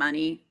making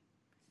money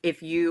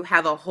if you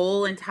have a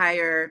whole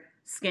entire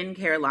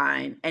skincare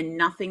line and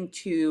nothing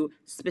to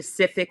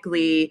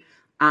specifically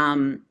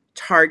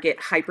target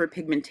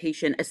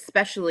hyperpigmentation,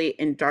 especially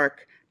in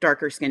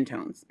darker skin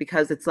tones.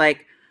 Because it's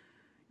like,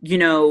 you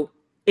know,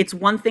 it's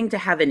one thing to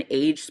have an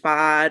age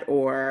spot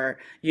or,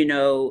 you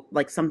know,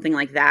 like something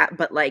like that,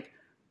 but like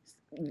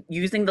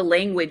using the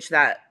language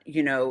that,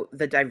 you know,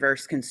 the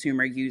diverse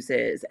consumer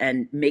uses,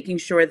 and making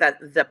sure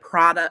that the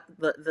product,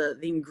 the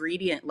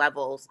ingredient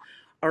levels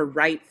are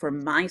right for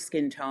my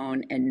skin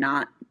tone and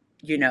not,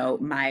 you know,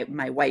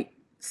 my white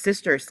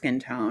sister skin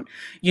tone.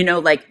 You know,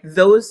 like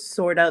those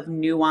sort of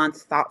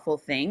nuanced, thoughtful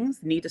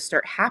things need to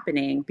start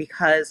happening,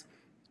 because,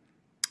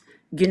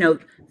 you know,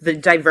 the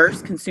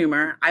diverse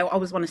consumer, I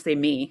always want to say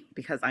me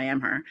because I am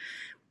her,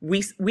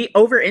 we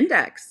over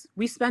index.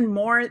 We spend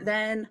more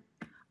than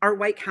our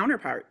white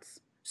counterparts.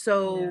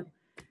 So,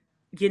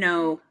 you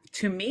know,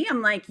 to me,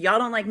 I'm like, y'all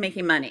don't like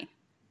making money,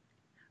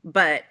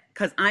 but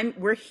because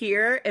we're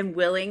here and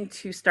willing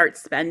to start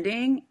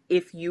spending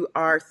if you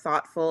are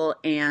thoughtful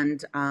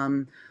and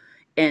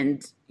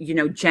you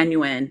know,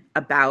 genuine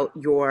about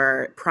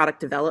your product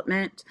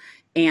development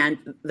and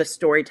the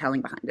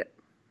storytelling behind it.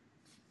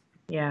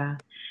 Yeah.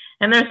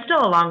 And there's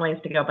still a long ways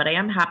to go, but I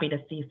am happy to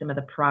see some of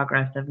the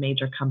progress of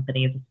major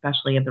companies,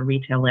 especially in the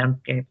retail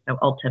landscape. So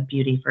Ulta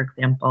Beauty, for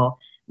example,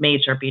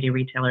 major beauty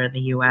retailer in the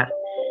US,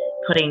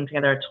 putting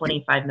together a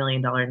 $25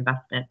 million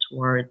investment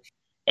towards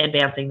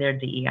advancing their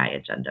DEI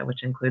agenda,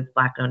 which includes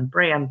Black-owned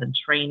brands and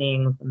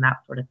trainings and that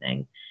sort of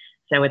thing.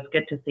 So it's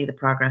good to see the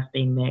progress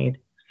being made.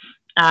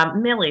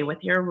 Millie, with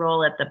your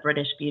role at the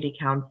British Beauty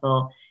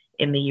Council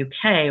in the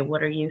UK,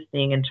 what are you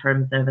seeing in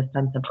terms of a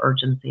sense of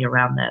urgency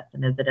around this,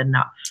 and is it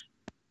enough?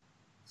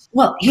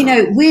 Well, you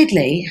know,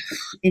 weirdly,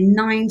 in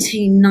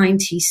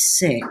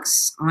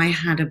 1996, I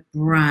had a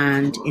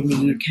brand in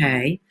the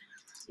UK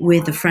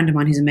with a friend of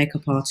mine who's a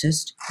makeup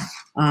artist,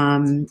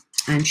 and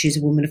she's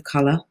a woman of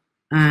color.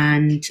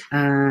 And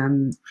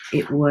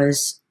it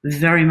was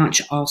very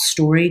much our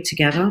story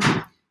together.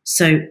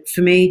 So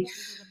for me,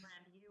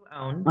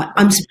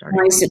 I'm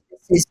surprised that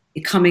this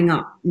is coming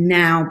up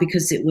now,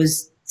 because it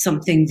was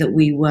something that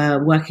we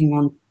were working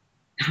on.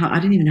 I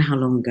don't even know how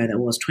long ago that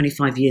was,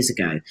 25 years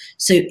ago.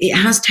 So it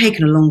has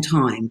taken a long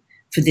time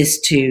for this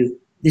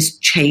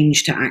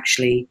change to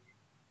actually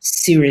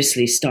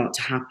seriously start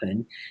to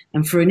happen.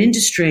 And for an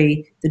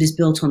industry that is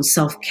built on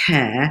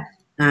self-care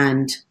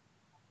and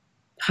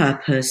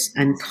purpose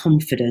and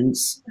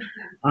confidence,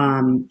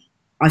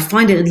 I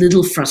find it a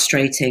little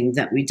frustrating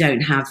that we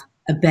don't have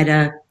a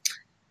better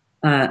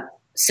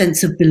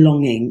sense of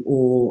belonging,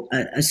 or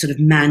a sort of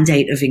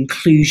mandate of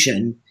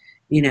inclusion,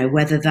 you know,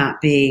 whether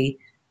that be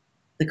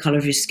the color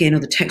of your skin or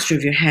the texture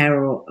of your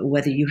hair, or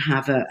whether you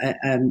have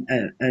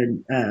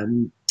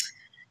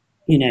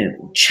you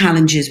know,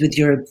 challenges with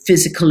your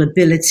physical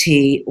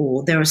ability,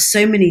 or there are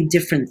so many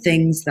different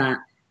things that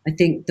I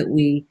think that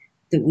we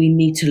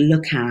need to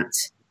look at.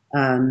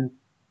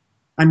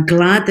 I'm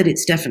glad that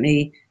it's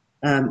definitely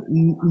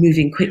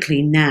moving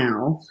quickly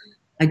now.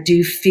 I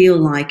do feel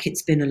like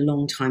it's been a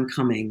long time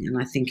coming,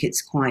 and I think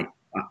it's quite.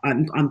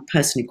 I'm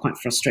personally quite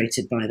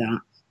frustrated by that.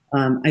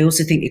 I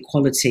also think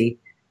equality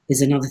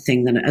is another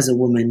thing that, as a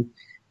woman,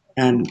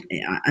 I'm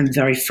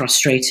very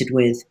frustrated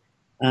with.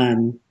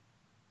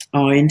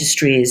 Our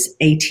industry is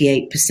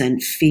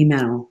 88%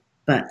 female,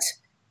 but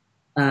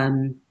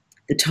the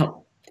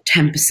top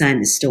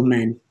 10% is still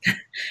men,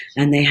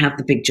 and they have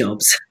the big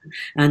jobs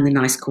and the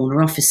nice corner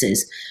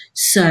offices.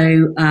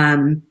 So,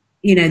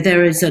 you know,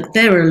 there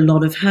are a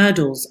lot of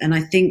hurdles, and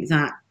I think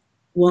that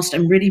whilst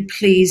I'm really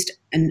pleased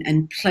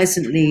and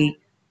pleasantly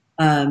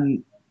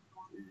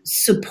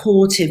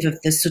supportive of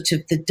the sort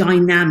of the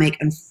dynamic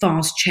and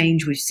fast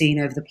change we've seen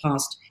over the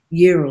past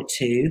year or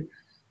two,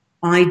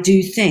 I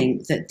do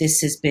think that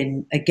this has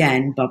been,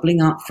 again,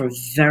 bubbling up for a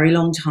very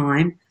long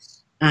time,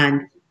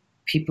 and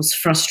people's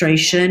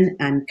frustration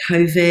and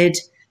COVID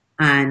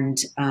and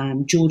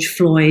George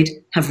Floyd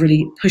have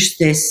really pushed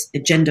this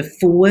agenda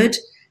forward.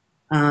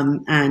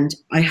 And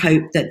I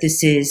hope that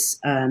this is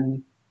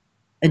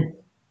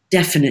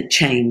definite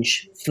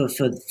change for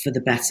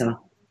the better,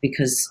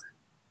 because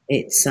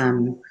it's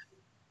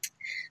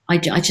I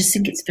just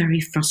think it's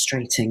very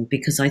frustrating,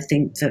 because I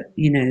think that,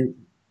 you know,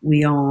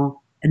 we are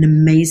an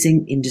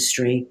amazing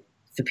industry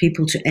for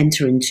people to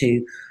enter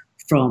into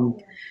from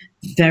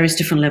various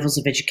different levels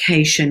of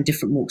education,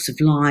 different walks of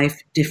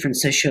life, different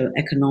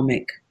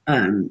socioeconomic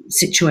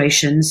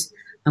situations,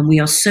 and we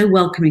are so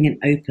welcoming and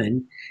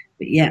open,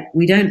 but yet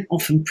we don't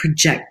often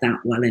project that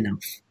well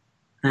enough.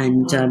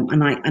 And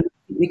I think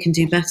we can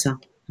do better,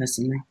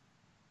 personally.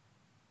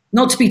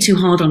 Not to be too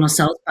hard on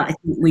ourselves, but I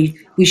think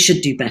we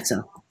should do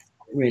better,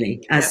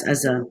 really,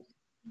 as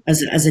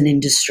an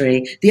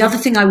industry. The other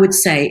thing I would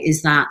say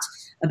is that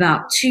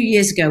about 2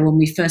 years ago, when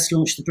we first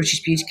launched the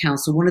British Beauty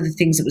Council, one of the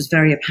things that was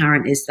very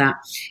apparent is that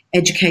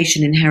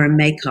education in hair and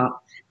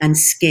makeup and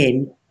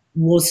skin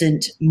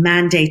wasn't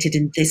mandated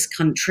in this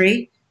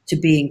country to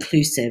be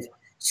inclusive.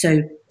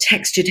 So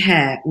textured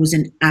hair was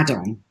an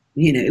add-on.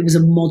 You know, it was a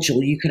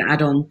module you could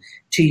add on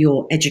to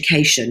your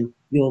education,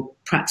 your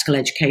practical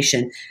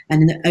education.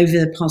 And over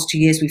the past 2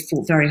 years, we've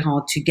fought very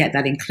hard to get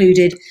that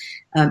included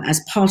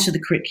as part of the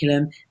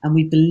curriculum. And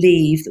we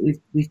believe that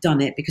we've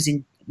done it, because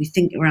we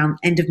think around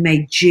end of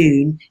May,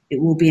 June,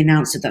 it will be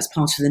announced that that's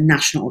part of the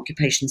national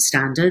occupation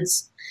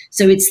standards.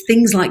 So it's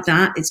things like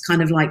that. It's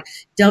kind of like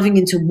delving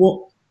into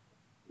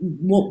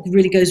what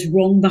really goes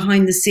wrong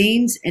behind the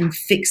scenes and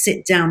fix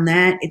it down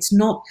there. It's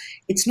not,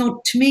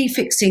 to me,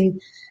 fixing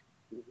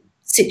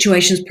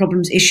situations,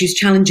 problems, issues,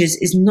 challenges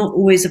is not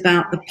always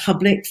about the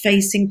public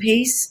facing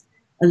piece.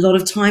 A lot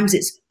of times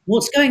it's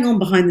what's going on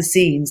behind the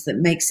scenes that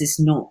makes this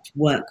not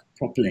work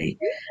properly.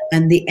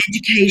 And the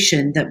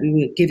education that we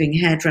were giving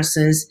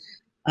hairdressers,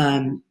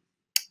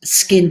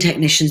 skin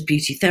technicians,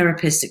 beauty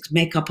therapists,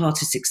 makeup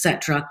artists,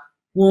 etc.,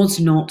 was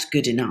not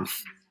good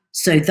enough.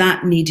 So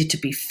that needed to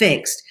be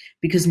fixed,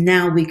 because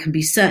now we can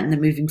be certain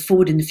that moving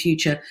forward in the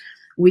future,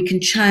 we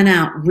can churn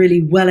out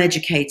really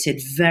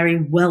well-educated,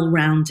 very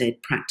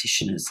well-rounded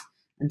practitioners.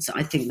 And so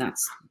I think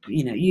that's,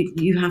 you know,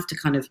 you have to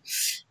kind of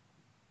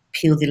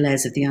peel the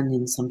layers of the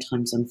onion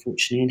sometimes,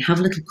 unfortunately, and have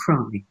a little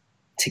cry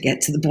to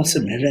get to the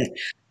bottom of it.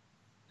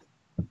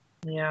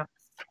 Yeah.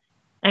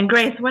 And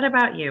Grace, what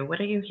about you? What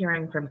are you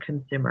hearing from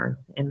consumers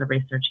in the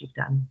research you've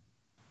done?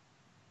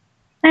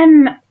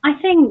 I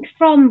think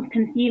from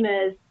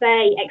consumers,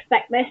 they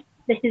expect this.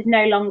 This is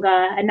no longer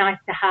a nice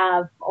to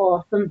have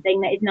or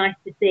something that is nice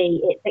to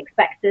see. It's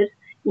expected,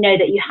 you know,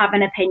 that you have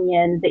an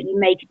opinion, that you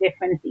make a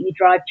difference, that you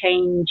drive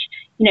change.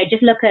 You know,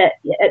 just look at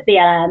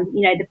BLM,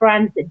 you know, the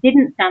brands that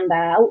didn't stand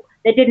out,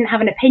 that didn't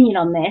have an opinion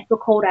on this, were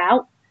called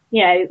out.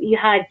 You know, you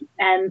had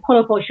Pull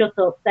Up or Shut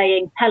Up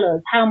saying, tell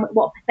us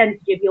what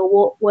percentage of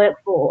your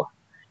workforce,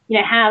 you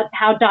know,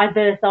 how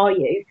diverse are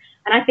you?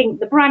 And I think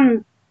the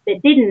brands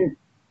that didn't,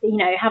 you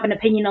know, have an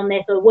opinion on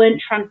this or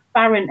weren't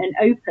transparent and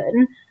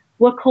open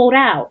were called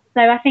out.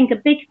 So I think a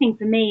big thing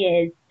for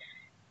me is,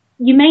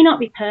 you may not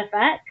be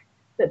perfect,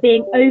 but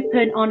being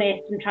open,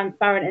 honest and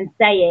transparent and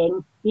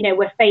saying, you know,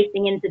 we're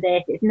facing into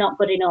this, it's not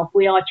good enough,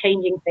 we are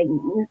changing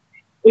things,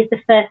 is the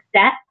first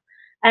step.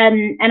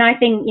 And I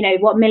think, you know,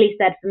 what Millie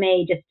said for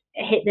me just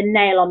hit the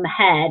nail on the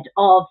head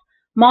of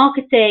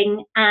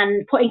marketing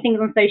and putting things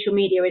on social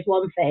media is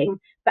one thing,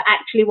 but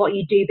actually what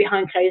you do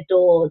behind closed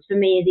doors for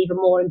me is even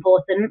more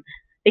important,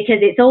 because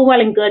it's all well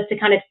and good to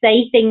kind of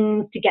say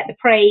things to get the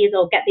praise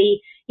or get the,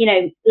 you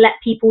know, let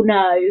people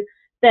know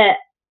that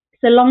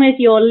so long as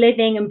you're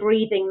living and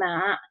breathing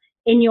that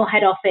in your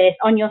head office,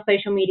 on your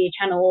social media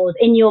channels,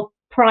 in your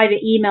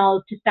private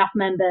emails to staff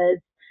members,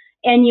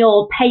 in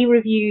your pay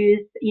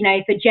reviews, you know,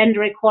 for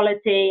gender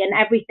equality and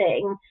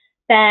everything,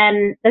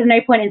 then there's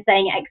no point in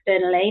saying it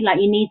externally. Like,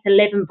 you need to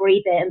live and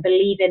breathe it and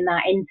believe in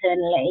that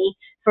internally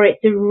for it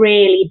to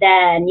really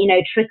then, you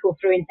know, trickle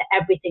through into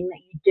everything that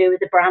you do as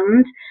a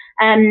brand.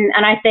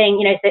 And I think,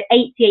 you know, so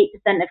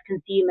 88% of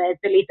consumers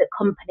believe that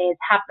companies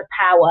have the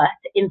power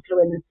to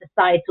influence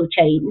societal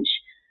change,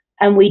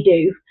 and we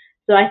do.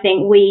 So I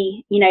think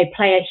we, you know,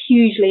 play a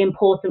hugely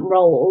important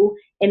role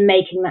in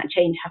making that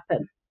change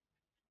happen.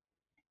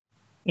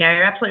 Yeah,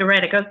 you're absolutely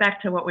right. It goes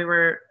back to what we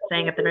were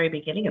saying at the very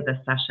beginning of this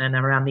session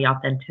around the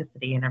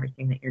authenticity and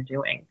everything that you're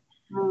doing.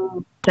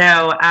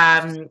 So,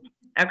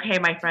 okay,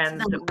 my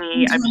friends,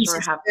 we, I'm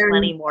sure, have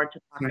plenty more to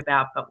talk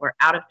about, but we're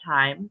out of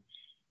time.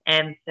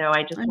 And so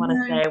I just want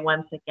to say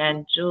once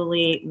again,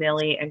 Julie,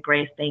 Millie, and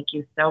Grace, thank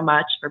you so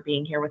much for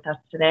being here with us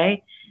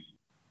today.